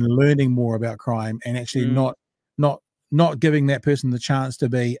going in and learning more about crime and actually not giving that person the chance to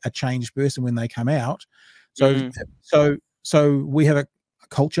be a changed person when they come out. So we have a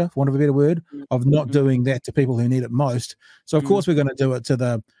culture, for want of a better word, of not doing that to people who need it most. So of course we're going to do it to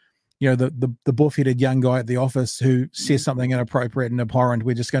the, you know, the buff-headed young guy at the office who says something inappropriate and abhorrent.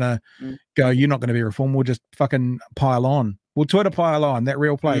 We're just going to go, you're not going to be reformed. We'll just fucking pile on. We'll Twitter pile on, that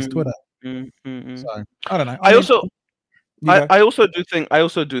real place, Twitter. So I don't know. I also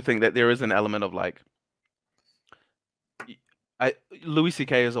do think that there is an element of like, Louis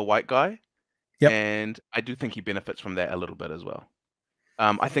C.K. is a white guy, and I do think he benefits from that a little bit as well.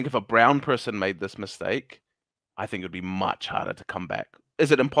 I think if a brown person made this mistake, I think it would be much harder to come back.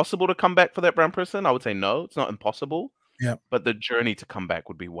 Is it impossible to come back for that brown person? I would say no, it's not impossible. Yeah, but the journey to come back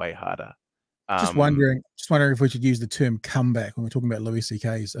would be way harder. Just wondering if we should use the term comeback when we're talking about Louis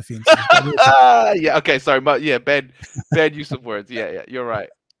C.K.'s offense. Yeah, okay, sorry, but yeah, bad use of words. Yeah, you're right.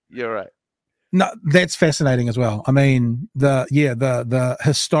 No, that's fascinating as well. I mean, the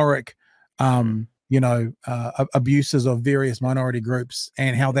historic, you know, abuses of various minority groups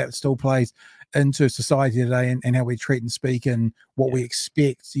and how that still plays into society today and how we treat and speak and what we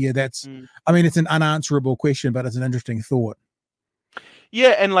expect. Yeah, that's, I mean, it's an unanswerable question, but it's an interesting thought.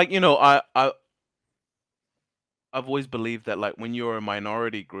 Yeah, and like, I've always believed that like when you're a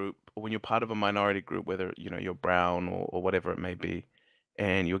minority group, or when you're part of a minority group, whether you're brown or whatever it may be,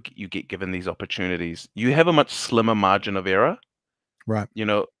 and you get given these opportunities, you have a much slimmer margin of error. Right.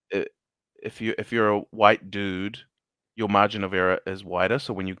 If you're a white dude, your margin of error is wider.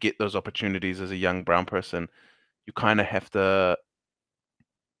 So when you get those opportunities as a young brown person, you kind of have to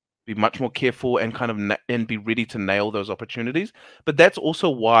be much more careful and kind of and be ready to nail those opportunities. But that's also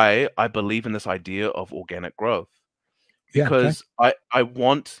why I believe in this idea of organic growth, Yeah. Okay. because I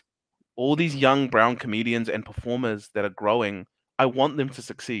want all these young brown comedians and performers that are growing, I want them to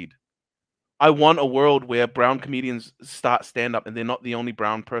succeed. I want a world where brown comedians start stand up and they're not the only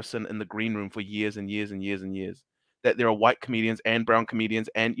brown person in the green room for years and years and years and years. That there are white comedians and brown comedians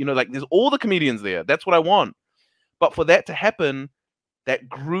and like there's all the comedians there. That's what I want. But for that to happen, that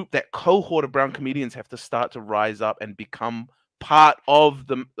group, that cohort of brown comedians have to start to rise up and become part of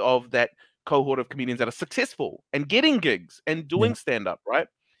that cohort of comedians that are successful and getting gigs and doing stand up, right?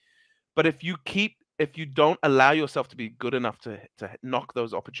 But if you don't allow yourself to be good enough to knock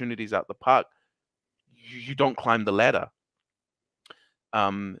those opportunities out the park, you don't climb the ladder.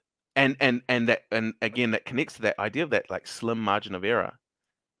 And again, that connects to that idea of that like slim margin of error.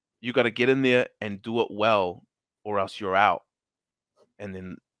 You got to get in there and do it well, or else you're out, and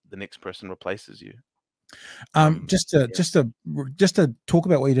then the next person replaces you. Just to talk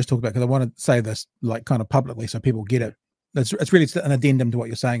about what you just talked about, because I want to say this like kind of publicly so people get it. It's really an addendum to what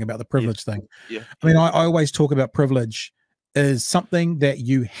you're saying about the privilege thing. Yeah. I mean, I always talk about privilege is something that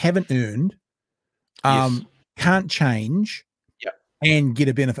you haven't earned, can't change, and get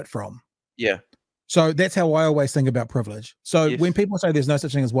a benefit from. Yeah. So that's how I always think about privilege. So when people say there's no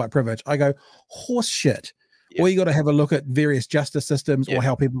such thing as white privilege, I go, horse shit. Or you got to have a look at various justice systems, or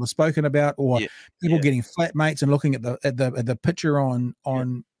how people are spoken about, or people getting flatmates and looking at the picture on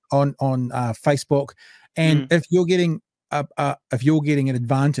Facebook. And if you're getting an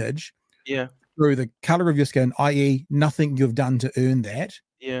advantage through the color of your skin, i.e., nothing you've done to earn that,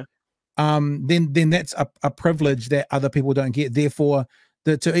 then that's a privilege that other people don't get. Therefore,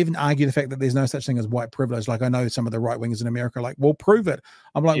 to even argue the fact that there's no such thing as white privilege, like I know some of the right wingers in America are like, well, prove it.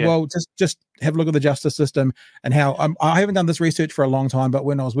 I'm like, well, just have a look at the justice system and how I haven't done this research for a long time, but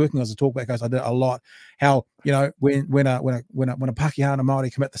when I was working as a talkback host, I did a lot. How when a Pakeha and a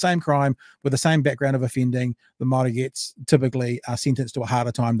Maori commit the same crime with the same background of offending, the Maori gets typically sentenced to a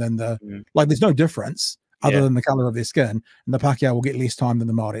harder time than like. There's no difference other than the color of their skin, and the Pakeha will get less time than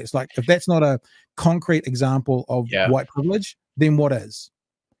the Maori. It's like, if that's not a concrete example of white privilege, then what is?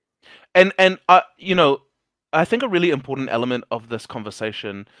 And I think a really important element of this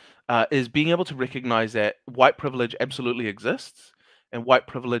conversation is being able to recognize that white privilege absolutely exists, and white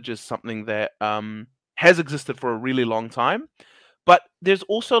privilege is something that has existed for a really long time. But there's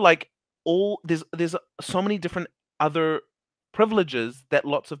also like there's so many different other privileges that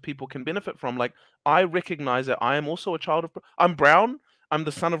lots of people can benefit from. Like, I recognize that I am also a child of. I'm brown. I'm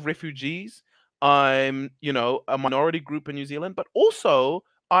the son of refugees. I'm a minority group in New Zealand, but also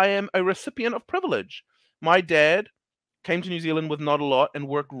I am a recipient of privilege. My dad came to New Zealand with not a lot and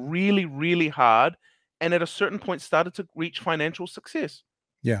worked really, really hard, and at a certain point started to reach financial success.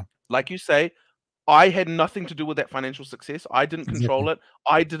 Yeah. Like you say, I had nothing to do with that financial success. I didn't control it.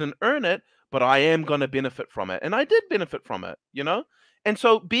 I didn't earn it, but I am going to benefit from it. And I did benefit from it, And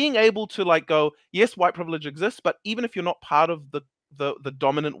so being able to like go, yes, white privilege exists, but even if you're not part of the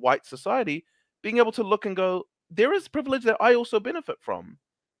dominant white society, being able to look and go, there is privilege that I also benefit from.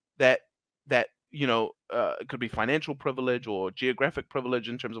 That it could be financial privilege or geographic privilege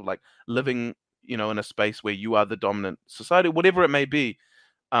in terms of like living, in a space where you are the dominant society, whatever it may be.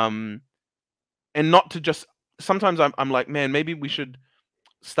 And not to just, sometimes I'm like, man, maybe we should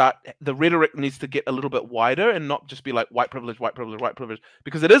start, the rhetoric needs to get a little bit wider and not just be like white privilege,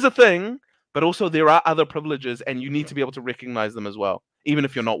 because it is a thing, but also there are other privileges and you need to be able to recognize them as well, even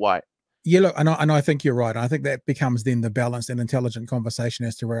if you're not white. Yeah, look, and I think you're right. I think that becomes then the balanced and intelligent conversation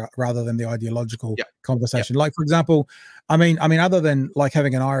as to rather than the ideological conversation. Like, for example, I mean, other than like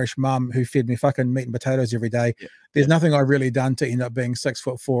having an Irish mum who fed me fucking meat and potatoes every day, there's nothing I've really done to end up being 6'4"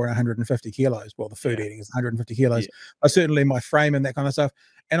 and 150 kilos. Well, the food eating is 150 kilos. But certainly my frame and that kind of stuff.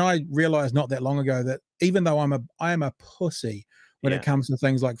 And I realized not that long ago that even though I am a pussy when it comes to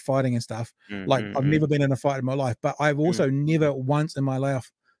things like fighting and stuff, like I've never been in a fight in my life, but I've also never once in my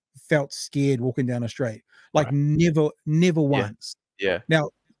life felt scared walking down a street, like never once. Now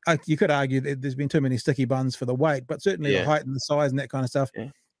you could argue that there's been too many sticky buns for the weight, but certainly the height and the size and that kind of stuff,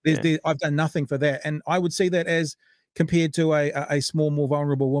 I've done nothing for that, and I would see that as compared to a small, more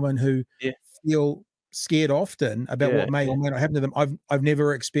vulnerable woman who feel scared often about what may or may not happen to them. I've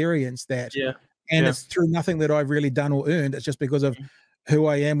never experienced that, and it's through nothing that I've really done or earned. It's just because of who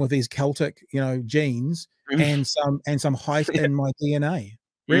I am with these Celtic, genes and some height in my DNA.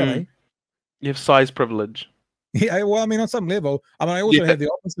 Really, you have size privilege. Yeah, well, I mean, on some level, I mean, I also have the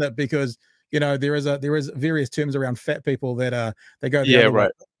opposite because there is various terms around fat people that they go the other way.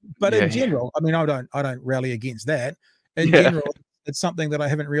 But in general, I mean, I don't rally against that. In general, it's something that I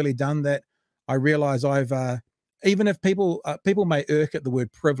haven't really done that I realize I've even if people may irk at the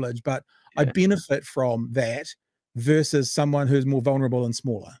word privilege, but I benefit from that versus someone who's more vulnerable and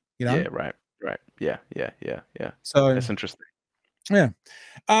smaller. Yeah, right. Yeah. So that's interesting. Yeah.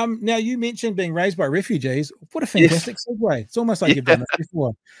 Now you mentioned being raised by refugees. What a fantastic segue. It's almost like you've done this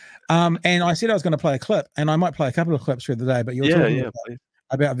before. And I said I was going to play a clip, and I might play a couple of clips through the day, but you're talking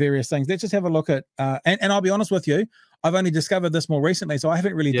about various things. Let's just have a look at and I'll be honest with you, I've only discovered this more recently, so I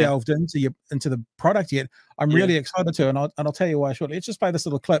haven't really delved into the product yet. I'm really excited to, and I'll tell you why shortly. Let's just play this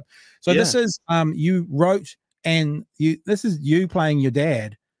little clip. So this is you wrote this is you playing your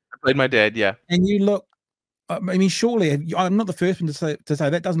dad. I played my dad, and you look. I mean, surely I'm not the first one to say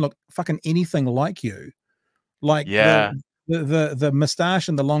that doesn't look fucking anything like you. Like the mustache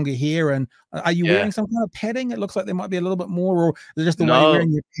and the longer hair, and are you wearing some kind of padding? It looks like there might be a little bit more, or just the way you're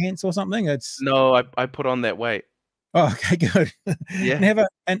wearing your pants or something. No, I put on that weight. Oh, okay, good.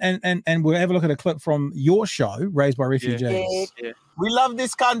 And we'll have a look at a clip from your show, Raised by Refugees. We love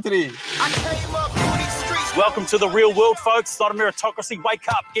this country. Welcome to the real world, folks. It's not a meritocracy. Wake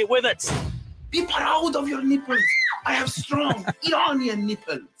up, get with it. Be proud of your nipples. I have strong Iranian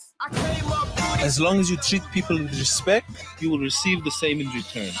nipples. As long as you treat people with respect, you will receive the same in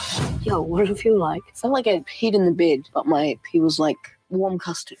return. Yo, what does it feel like? It's not like I peed in the bed, but my pee was like warm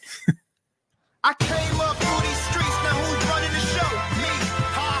custard. I came up through these streets, now who's running the show? Me.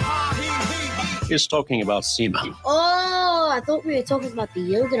 Ha ha he. He's talking about semen. Oh, I thought we were talking about the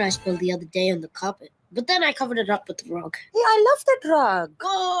yogurt I spilled the other day on the carpet. But then I covered it up with the rug. Yeah, I love that rug.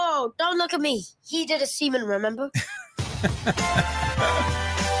 Oh, don't look at me. He did a semen, remember?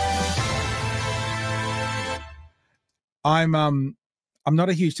 I'm not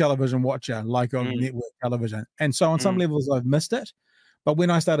a huge television watcher, like on network television. And so on some levels I've missed it. But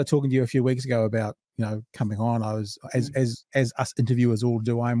when I started talking to you a few weeks ago about, coming on, I was, as us interviewers all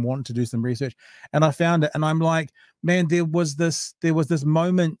do, I'm wanting to do some research, and I found it, and I'm like, man, there was this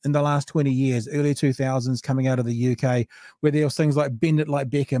moment in the last 20 years, early 2000s, coming out of the UK, where there was things like Bend It Like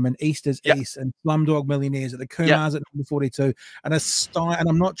Beckham and Easter's East and Slumdog Millionaires at the Kumars at number 42, and a style, and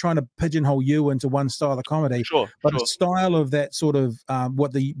I'm not trying to pigeonhole you into one style of comedy, but a style of that sort of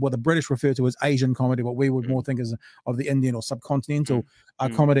what the British refer to as Asian comedy, what we would more think as of the Indian or subcontinental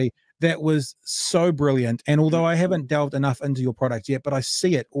comedy. That was so brilliant. And although I haven't delved enough into your product yet, but I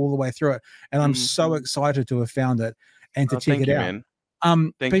see it all the way through it. And I'm so excited to have found it and to check it out.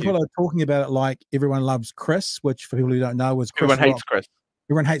 Man. People are talking about it like everyone loves Chris, which for people who don't know is Chris. Everyone hates Chris.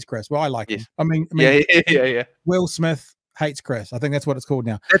 Everyone hates Chris. Well, I like him. I mean, Will Smith hates Chris. I think that's what it's called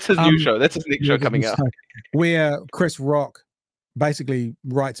now. That's his new show. That's his next show coming out. Where Chris Rock basically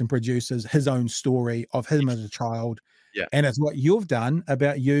writes and produces his own story of him as a child. Yeah. And it's what you've done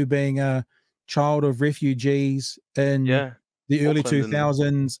about you being a child of refugees in the early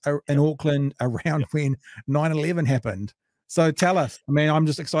 2000s in Auckland around when 9/11 happened. So tell us. I mean, I'm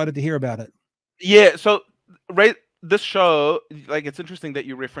just excited to hear about it. Yeah. So this show, like, it's interesting that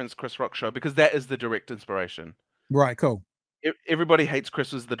you reference Chris Rock's show because that is the direct inspiration. Right. Cool. Everybody Hates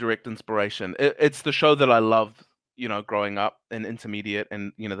Chris was the direct inspiration. It's the show that I loved, growing up in intermediate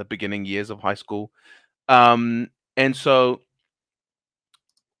and, the beginning years of high school. And so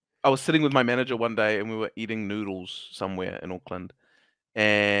I was sitting with my manager one day and we were eating noodles somewhere in Auckland,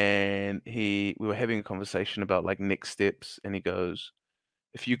 and we were having a conversation about like next steps, and he goes,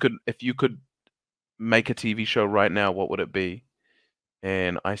 if you could make a TV show right now, what would it be?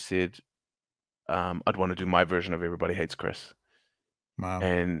 And I said, I'd want to do my version of Everybody Hates Chris. Wow.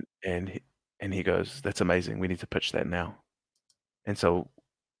 And he goes, that's amazing. We need to pitch that now. And so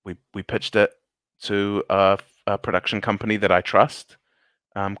we pitched it to a production company that I trust,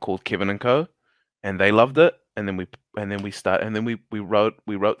 called Kevin and Co, and they loved it. And then we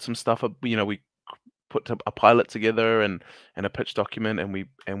wrote some stuff. We put a pilot together and a pitch document, and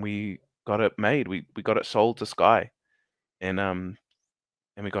we got it made. We got it sold to Sky, and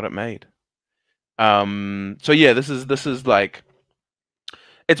we got it made. So yeah, this is like,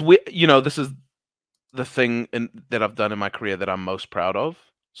 it's weird. This is the thing that I've done in my career that I'm most proud of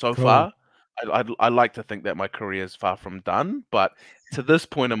so far. I like to think that my career is far from done, but to this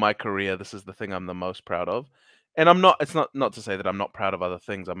point in my career, this is the thing I'm the most proud of. And I'm not. It's not to say that I'm not proud of other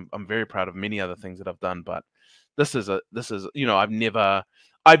things. I'm very proud of many other things that I've done, but this is I've never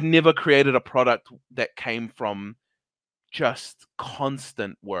created a product that came from just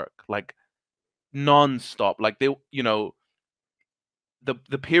constant work, like non-stop. Like the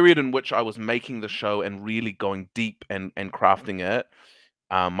period in which I was making the show and really going deep and crafting it,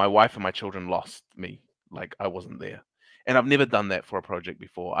 my wife and my children lost me. Like I wasn't there. And I've never done that for a project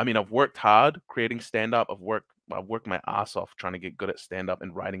before. I mean, I've worked hard creating stand-up. I've worked my ass off trying to get good at stand-up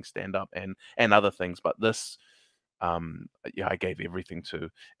and writing stand-up and other things. But this, yeah, I gave everything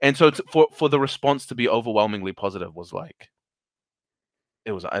to. And so for the response to be overwhelmingly positive was like,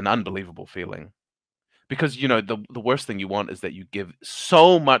 it was an unbelievable feeling. Because, the worst thing you want is that you give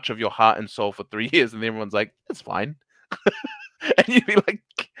so much of your heart and soul for 3 years and everyone's like, it's fine. And you'd be like,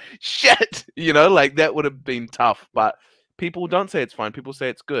 shit, like that would have been tough. But people don't say it's fine. People say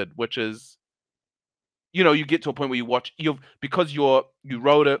it's good, which is, you get to a point where because you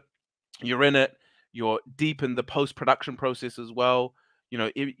wrote it, you're in it, you're deep in the post-production process as well. So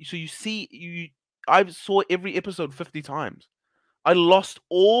I saw every episode 50 times. I lost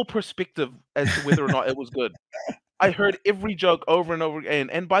all perspective as to whether or not it was good. I heard every joke over and over again.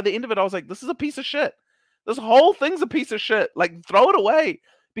 And by the end of it, I was like, this is a piece of shit. This whole thing's a piece of shit. Like, throw it away.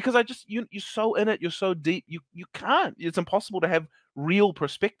 Because you're so in it, you're so deep, you can't. It's impossible to have real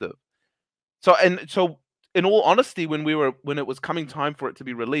perspective. So in all honesty, when it was coming time for it to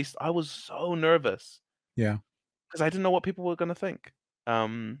be released, I was so nervous. Yeah. Because I didn't know what people were gonna think.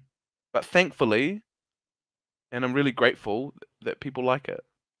 But thankfully, and I'm really grateful that people like it.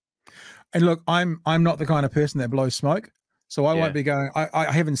 And look, I'm not the kind of person that blows smoke, so I won't be going.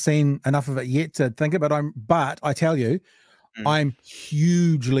 I haven't seen enough of it yet to think about. But I tell you, I'm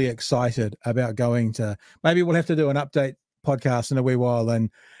hugely excited about going to. Maybe we'll have to do an update podcast in a wee while,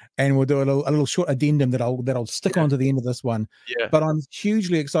 and we'll do a little short addendum that I'll stick on to the end of this one. Yeah. But I'm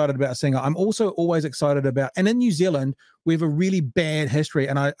hugely excited about seeing it. I'm also always excited about, and in New Zealand we have a really bad history,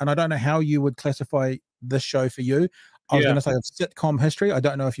 and I don't know how you would classify this show for you. I was going to say of sitcom history. I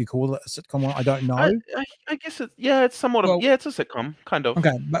don't know if you call it a sitcom one. I don't know. I guess it's somewhat it's a sitcom, kind of.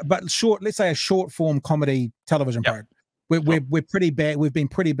 Okay, but short. Let's say a short form comedy television program. We're pretty bad. We've been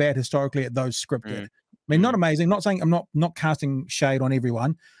pretty bad historically at those scripted. I mean, not amazing. Not saying I'm not casting shade on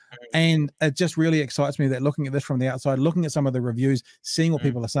everyone. And it just really excites me that looking at this from the outside, looking at some of the reviews, seeing what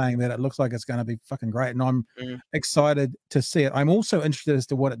people are saying, that it looks like it's going to be fucking great. And I'm excited to see it. I'm also interested as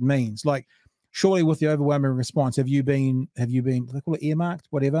to what it means. Like, surely with the overwhelming response, have you been, they call it earmarked,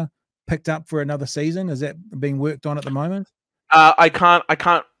 whatever, picked up for another season? Is that being worked on at the moment? I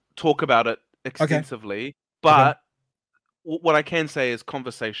can't talk about it extensively, but what I can say is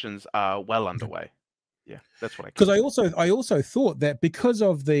conversations are well underway. Yeah, that's what I can. Because I also thought that because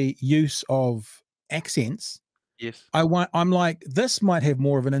of the use of accents, yes, I'm like, this might have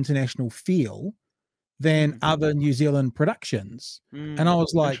more of an international feel than other New Zealand productions. And I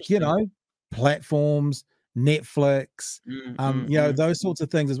was like, platforms, Netflix, those sorts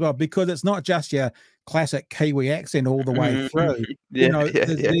of things as well, because it's not just your classic Kiwi accent all the way through.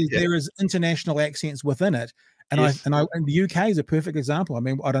 There is international accents within it. And and the UK is a perfect example. I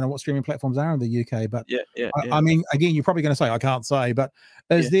mean, I don't know what streaming platforms are in the UK, but I mean, again, you're probably going to say I can't say, but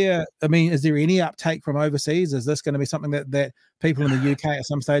is there any uptake from overseas? Is this going to be something that people in the UK at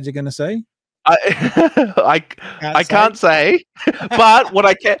some stage are going to see? I can't say, but what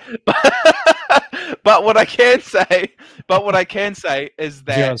I can but what I can say is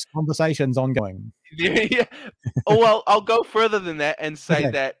that conversations ongoing. Oh well, I'll go further than that and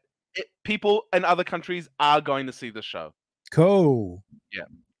say that people in other countries are going to see the show. Cool. Yeah.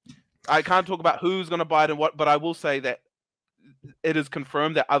 I can't talk about who's going to buy it and what, but I will say that it is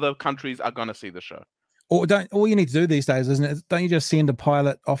confirmed that other countries are going to see the show. Or all you need to do these days, isn't it? Don't you just send a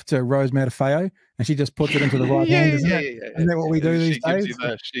pilot off to Rose Matafeo and she just puts it into the right hand? Isn't that what we do these days?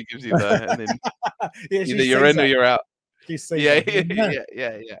 She gives you the, and then either you're in or you're out. Yeah.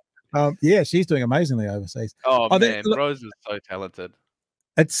 She's doing amazingly overseas. Oh man, Rose is so talented.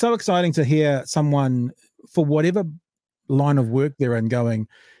 It's so exciting to hear someone, for whatever line of work they're in, going,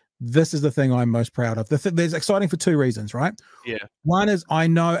 this is the thing I'm most proud of. There's exciting for two reasons, right? Yeah. One is I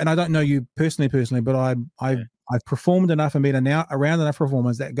know, and I don't know you personally, but I've performed enough and been around enough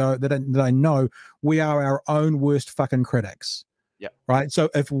performers that I know we are our own worst fucking critics. Yeah. Right. So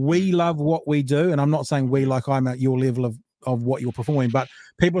if we love what we do, and I'm not saying we like I'm at your level of what you're performing, but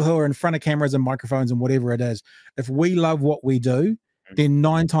people who are in front of cameras and microphones and whatever it is, if we love what we do, then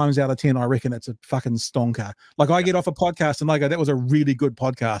 9 times out of 10, I reckon it's a fucking stonker. Like I get off a podcast and I go, that was a really good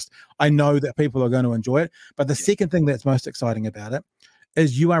podcast. I know that people are going to enjoy it. But the second thing that's most exciting about it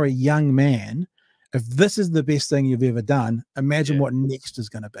is you are a young man. If this is the best thing you've ever done, imagine what next is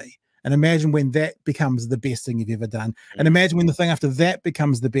going to be. And imagine when that becomes the best thing you've ever done. And imagine when the thing after that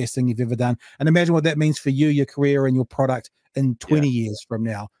becomes the best thing you've ever done. And imagine what that means for you, your career, and your product in 20 years from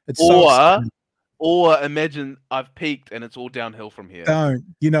now. It's or imagine I've peaked and it's all downhill from here. Don't,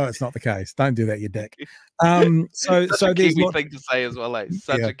 it's not the case. Don't do that, you dick. So Such a there's Kiwi thing to say as well, like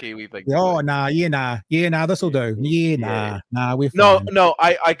such a Kiwi thing. Oh, nah, this will do. We're fine. No,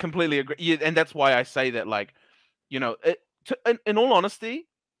 I completely agree. Yeah, and that's why I say that, like, in all honesty,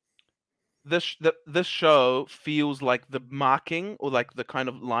 this show feels like the marking or like the kind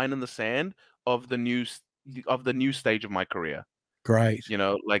of line in the sand of the new stage of my career. Great.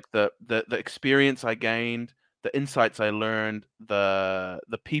 Like the experience I gained, the insights I learned, the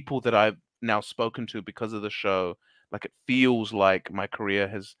people that I've now spoken to because of the show. Like it feels like my career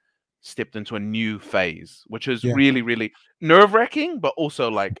has stepped into a new phase, which is really, really nerve-wracking, but also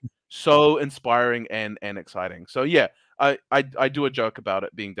like so inspiring and exciting. So yeah, I do a joke about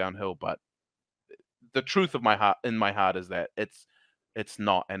it being downhill, but the truth of my heart is that it's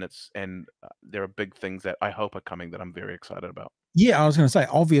not, and there are big things that I hope are coming that I'm very excited about. Yeah, I was going to say,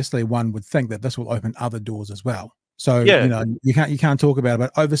 obviously, one would think that this will open other doors as well. So you can't talk about it,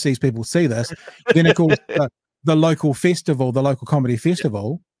 but overseas people see this. Then of course the local festival, the local comedy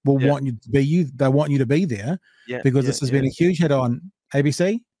festival, will want you to be you. They want you to be there because this has been a huge hit on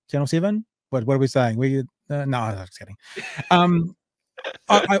ABC, Channel 7. What are we saying? No, I'm just kidding.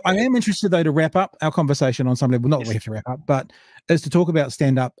 I am interested though to wrap up our conversation on some level. Not we have to wrap up, but is to talk about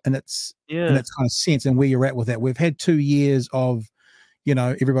stand up and its kind of sense and where you're at with that. We've had 2 years of,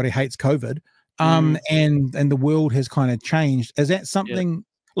 everybody hates COVID, and the world has kind of changed. Is that something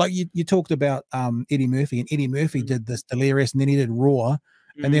like you talked about Eddie Murphy, and Eddie Murphy did this Delirious, and then he did Raw,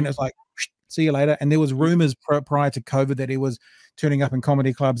 and then it's like see you later. And there was rumors prior to COVID that he was turning up in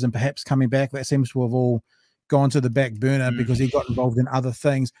comedy clubs and perhaps coming back. That seems to have all gone to the back burner because he got involved in other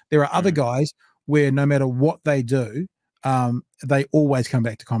things. There are other guys where no matter what they do, they always come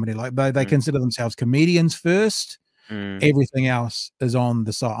back to comedy. Like they consider themselves comedians first. Everything else is on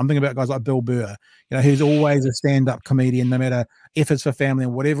the side. I'm thinking about guys like Bill Burr, who's always a stand-up comedian, no matter if it's for family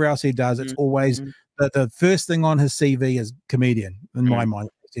and whatever else he does. It's always the first thing on his CV is comedian, in my mind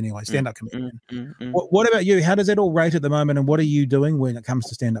anyway, stand-up comedian. What about you? How does it all rate at the moment, and what are you doing when it comes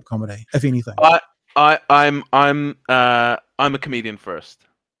to stand-up comedy, if anything? I'm a comedian first.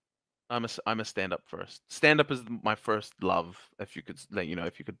 I'm a stand-up first. Stand-up is my first love. If you could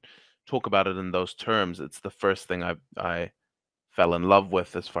talk about it in those terms, it's the first thing I fell in love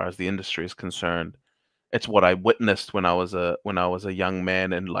with as far as the industry is concerned. It's what I witnessed when I was a young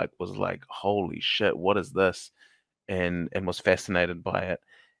man and was like, holy shit, what is this? And was fascinated by it.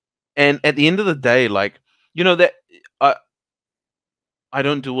 And at the end of the day, that I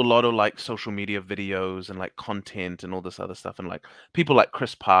don't do a lot of social media videos and content and all this other stuff. And people like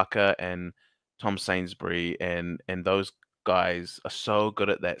Chris Parker and Tom Sainsbury and those guys are so good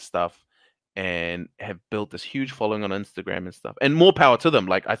at that stuff and have built this huge following on Instagram and stuff. And more power to them.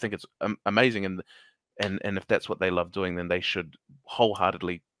 I think it's amazing. And if that's what they love doing, then they should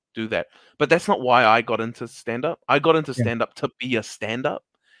wholeheartedly do that. But that's not why I got into stand-up. I got into stand-up to be a stand-up.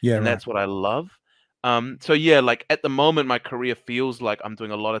 Yeah, and that's what I love. So yeah, at the moment, my career feels like I'm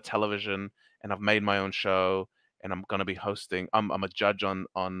doing a lot of television, and I've made my own show, and I'm gonna be hosting. I'm a judge on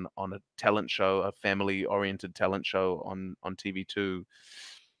a talent show, a family-oriented talent show on TV2.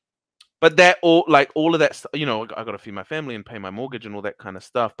 But that all of that stuff, I got to feed my family and pay my mortgage and all that kind of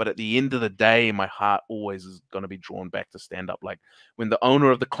stuff. But at the end of the day, my heart always is gonna be drawn back to stand-up. Like when the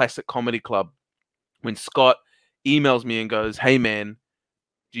owner of the Classic Comedy Club, when Scott emails me and goes, "Hey man,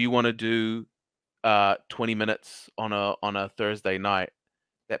 do you want to do 20 minutes on a Thursday night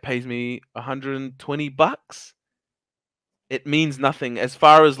that pays me $120?" It means nothing as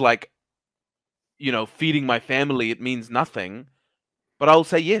far as feeding my family. It means nothing, but I'll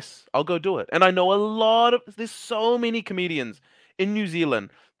say yes, I'll go do it. And I know there's so many comedians in New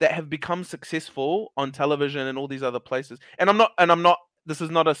Zealand that have become successful on television and all these other places. And I'm not this is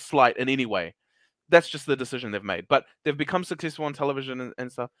not a slight in any way. That's just the decision they've made. But they've become successful on television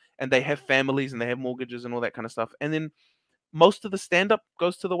and stuff, and they have families and they have mortgages and all that kind of stuff. And then most of the stand-up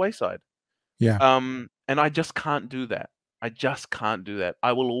goes to the wayside. Yeah. And I just can't do that. I just can't do that.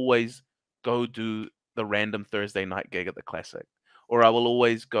 I will always go do the random Thursday night gig at the Classic, or I will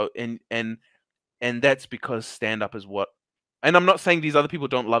always go and that's because stand-up is what. And I'm not saying these other people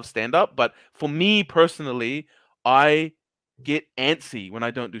don't love stand-up, but for me personally, I get antsy when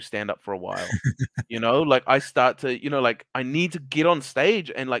I don't do stand up for a while. You know, like I start to, you know, like I need to get on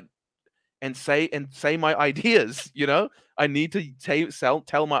stage and like and say my ideas. You know, I need to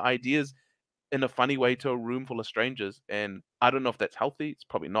tell my ideas in a funny way to a room full of strangers, and I don't know if that's healthy. It's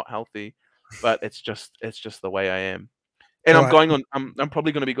probably not healthy, but it's just the way I am. And All I'm right. going on. I'm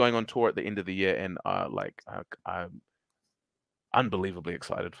probably going to be going on tour at the end of the year, and I'm unbelievably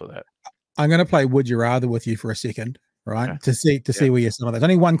excited for that. I'm going to play Would You Rather with you for a second, right? Okay. To see where you're on. There's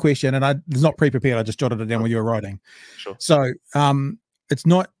only one question, and it's not pre-prepared. I just jotted it down while you were writing. Sure. So, it's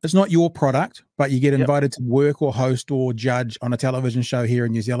not your product, but you get invited to work or host or judge on a television show here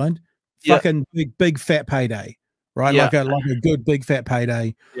in New Zealand. Fucking big fat payday, right? Yeah. Like a good big fat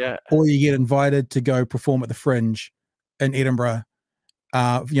payday. Yeah. Or you get invited to go perform at the Fringe in Edinburgh,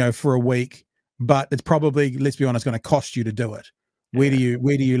 you know, for a week, but it's probably, let's be honest, going to cost you to do it. Where do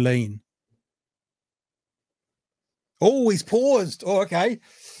you lean? Oh, he's paused. Oh, okay.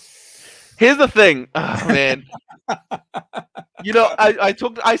 Here's the thing. Oh man. You know, I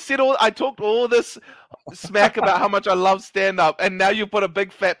talked all this smack about how much I love stand up, and now you put a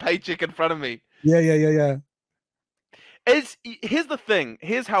big fat paycheck in front of me. Yeah. Here's the thing.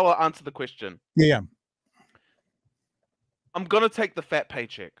 Here's how I'll answer the question. Yeah. I'm gonna take the fat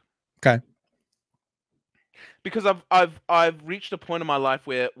paycheck. Okay. Because I've reached a point in my life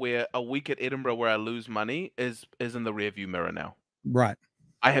where a week at Edinburgh where I lose money is in the rearview mirror now. Right.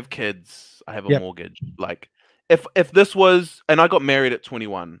 I have kids. I have a mortgage. Like if this was, and I got married at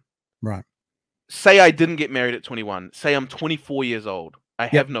 21. Right. Say I didn't get married at 21. Say I'm 24 years old. I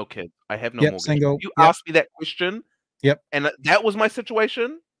have no kids. I have no mortgage. Single. You asked me that question. And that was my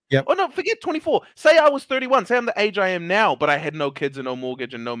situation. Oh no, forget 24. Say I was 31. Say I'm the age I am now, but I had no kids and no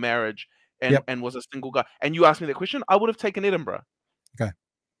mortgage and no marriage and was a single guy. And you asked me that question, I would have taken Edinburgh. Okay.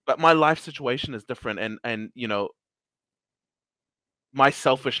 But my life situation is different, and you know, my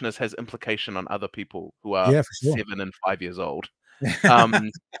selfishness has implication on other people who are 7 and 5 years old.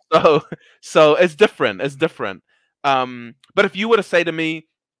 So it's different. It's different. But if you were to say to me,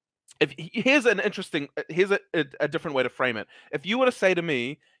 here's a different way to frame it. If you were to say to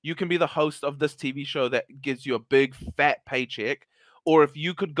me, you can be the host of this TV show that gives you a big fat paycheck, or if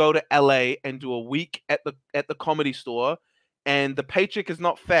you could go to LA and do a week at the Comedy Store, and the paycheck is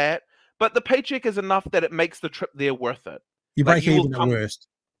not fat, but the paycheck is enough that it makes the trip there worth it. You break even at worst.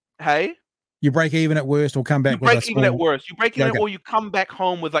 Hey? You break even at worst or come back with break even at worst. You break even or you come back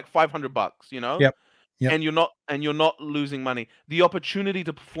home with like $500, you know? Yep. And you're not losing money. The opportunity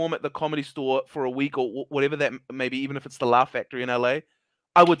to perform at the Comedy Store for a week or whatever that may be, even if it's the Laugh Factory in LA,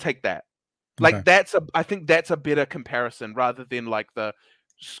 I would take that. Like I think that's a better comparison rather than like the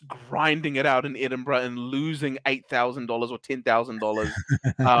grinding it out in Edinburgh and losing $8,000 or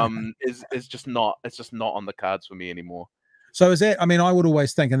 $10,000 is just not on the cards for me anymore. So is that, I mean, I would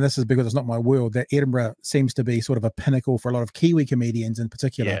always think, and this is because it's not my world, that Edinburgh seems to be sort of a pinnacle for a lot of Kiwi comedians in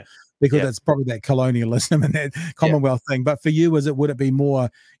particular, because it's probably that colonialism and that Commonwealth thing. But for you, would it be more,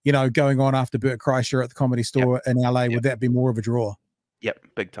 you know, going on after Bert Kreischer at the Comedy Store in LA, would that be more of a draw? Yep,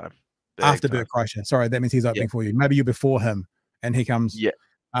 big time. After Bert Kreischer. Sorry, that means he's opening for you. Maybe you're before him and he comes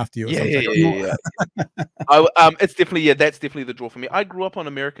after you. It's definitely, that's definitely the draw for me. I grew up on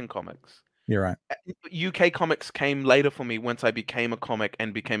American comics. You're right. UK comics came later for me once I became a comic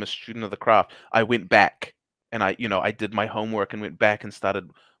and became a student of the craft. I went back and I did my homework and went back and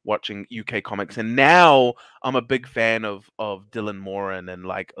started watching UK comics. And now I'm a big fan of Dylan Moran and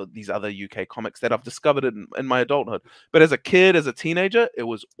like these other UK comics that I've discovered in my adulthood. But as a kid, as a teenager, it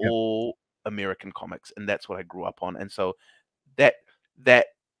was all American comics, and that's what I grew up on. And so that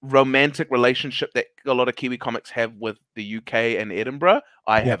romantic relationship that a lot of Kiwi comics have with the UK and Edinburgh,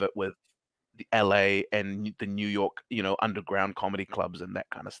 I have it with the LA and the New York, you know, underground comedy clubs and that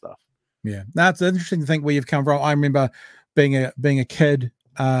kind of stuff. Yeah, that's interesting to think where you've come from. I remember being a kid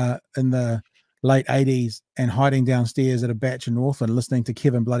in the late 80s and hiding downstairs at a batch in Northland listening to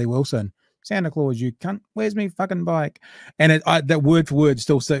Kevin Bloody Wilson. Santa Claus, you cunt, where's me fucking bike? And that word for word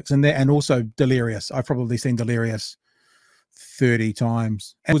still sticks in there. And also Delirious. I've probably seen Delirious 30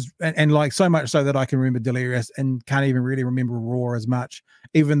 times. And like so much so that I can remember Delirious and can't even really remember Raw as much,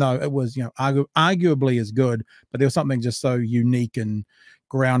 even though it was, you know, arguably as good, but there was something just so unique and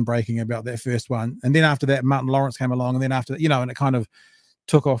groundbreaking about that first one. And then after that, Martin Lawrence came along, and then after that, you know, and it kind of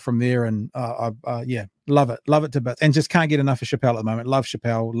took off from there. And yeah, love it to bits, and just can't get enough of Chappelle at the moment. Love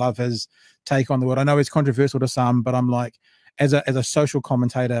Chappelle, love his take on the world. I know he's controversial to some, but I'm like, as a social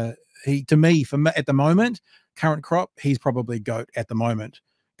commentator, for me at the moment, current crop, he's probably GOAT at the moment.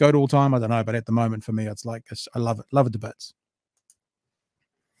 GOAT all time, I don't know, but at the moment for me, it's like, I love it to bits.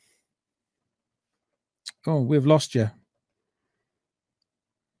 Oh, we've lost you.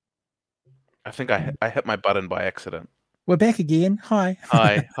 I think I hit my button by accident. We're back again. Hi.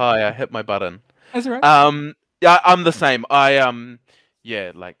 Hi, I hit my button. That's all right. Yeah, I'm the same.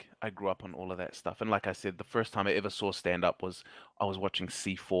 Yeah, like I grew up on all of that stuff, and like I said, the first time I ever saw stand up was I was watching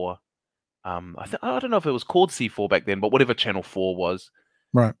C4. I don't know if it was called C4 back then, but whatever Channel 4 was.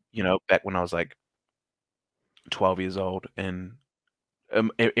 Right. You know, back when I was like 12 years old, and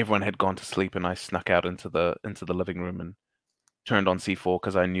everyone had gone to sleep, and I snuck out into the living room and turned on C4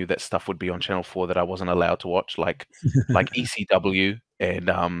 because I knew that stuff would be on Channel 4 that I wasn't allowed to watch, like ECW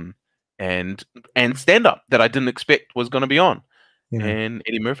and stand up that I didn't expect was going to be on. Yeah. And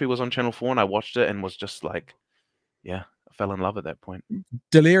Eddie Murphy was on Channel 4, and I watched it and was just like, yeah, I fell in love at that point.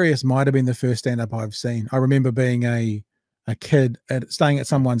 Delirious might have been the first stand up I've seen. I remember being a kid staying at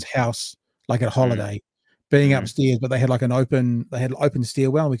someone's house, like at a holiday, being upstairs, but they had like an open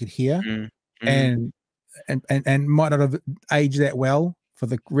stairwell we could hear, and might not have aged that well for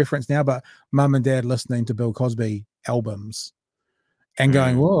the reference now, but mum and dad listening to Bill Cosby albums and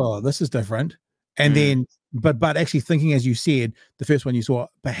going, whoa, this is different. And then, but actually thinking, as you said, the first one you saw,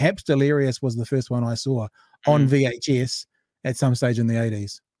 perhaps Delirious was the first one I saw on VHS at some stage in the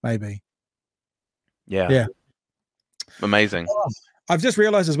 80s, maybe. Yeah. Amazing. Oh, I've just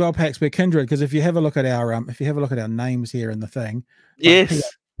realized as well, Pax, we're kindred, because if you have a look at our names here in the thing, yes,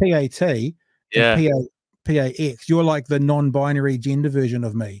 like PAT, yeah, PAX, you're like the non-binary gender version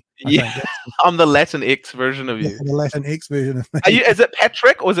of me. Yeah, I'm the Latin X version of you. The Latin X version of me. Is it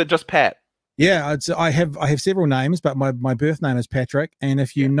Patrick or is it just Pat? Yeah, I have several names, but my birth name is Patrick. And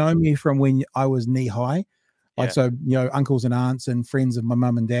if you know me from when I was knee high, like so, you know, uncles and aunts and friends of my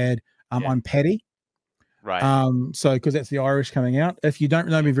mum and dad, I'm Patty. Right. So because that's the Irish coming out. If you don't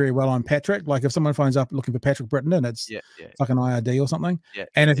know me very well, I'm Patrick. Like if someone phones up looking for Patrick Britton, it's fucking IRD or something. Yeah.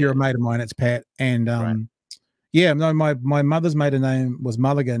 And if you're a mate of mine, it's Pat. And yeah, no, my mother's maiden name was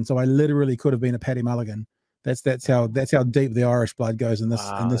Mulligan, so I literally could have been a Paddy Mulligan. That's how deep the Irish blood goes in this.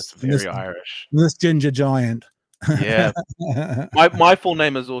 Wow, that's very Irish. This ginger giant. Yeah. my full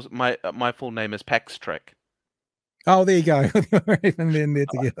name is also my full name is Pax Trick. Oh, there you go. We're even in there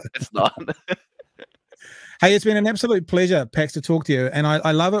together. It's not. Hey, it's been an absolute pleasure, Pax, to talk to you. And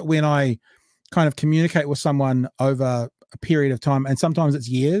I love it when I kind of communicate with someone over a period of time, and sometimes it's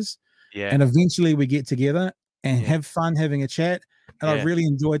years. Yeah. And eventually we get together and have fun having a chat. And I really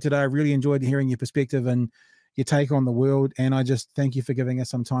enjoyed today. I really enjoyed hearing your perspective and your take on the world. And I just thank you for giving us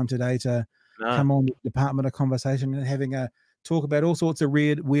some time today to come on the Department of Conversation and having a talk about all sorts of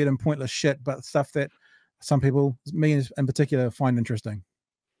weird and pointless shit, but stuff that some people, me in particular, find interesting.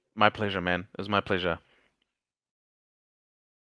 My pleasure, man. It was my pleasure.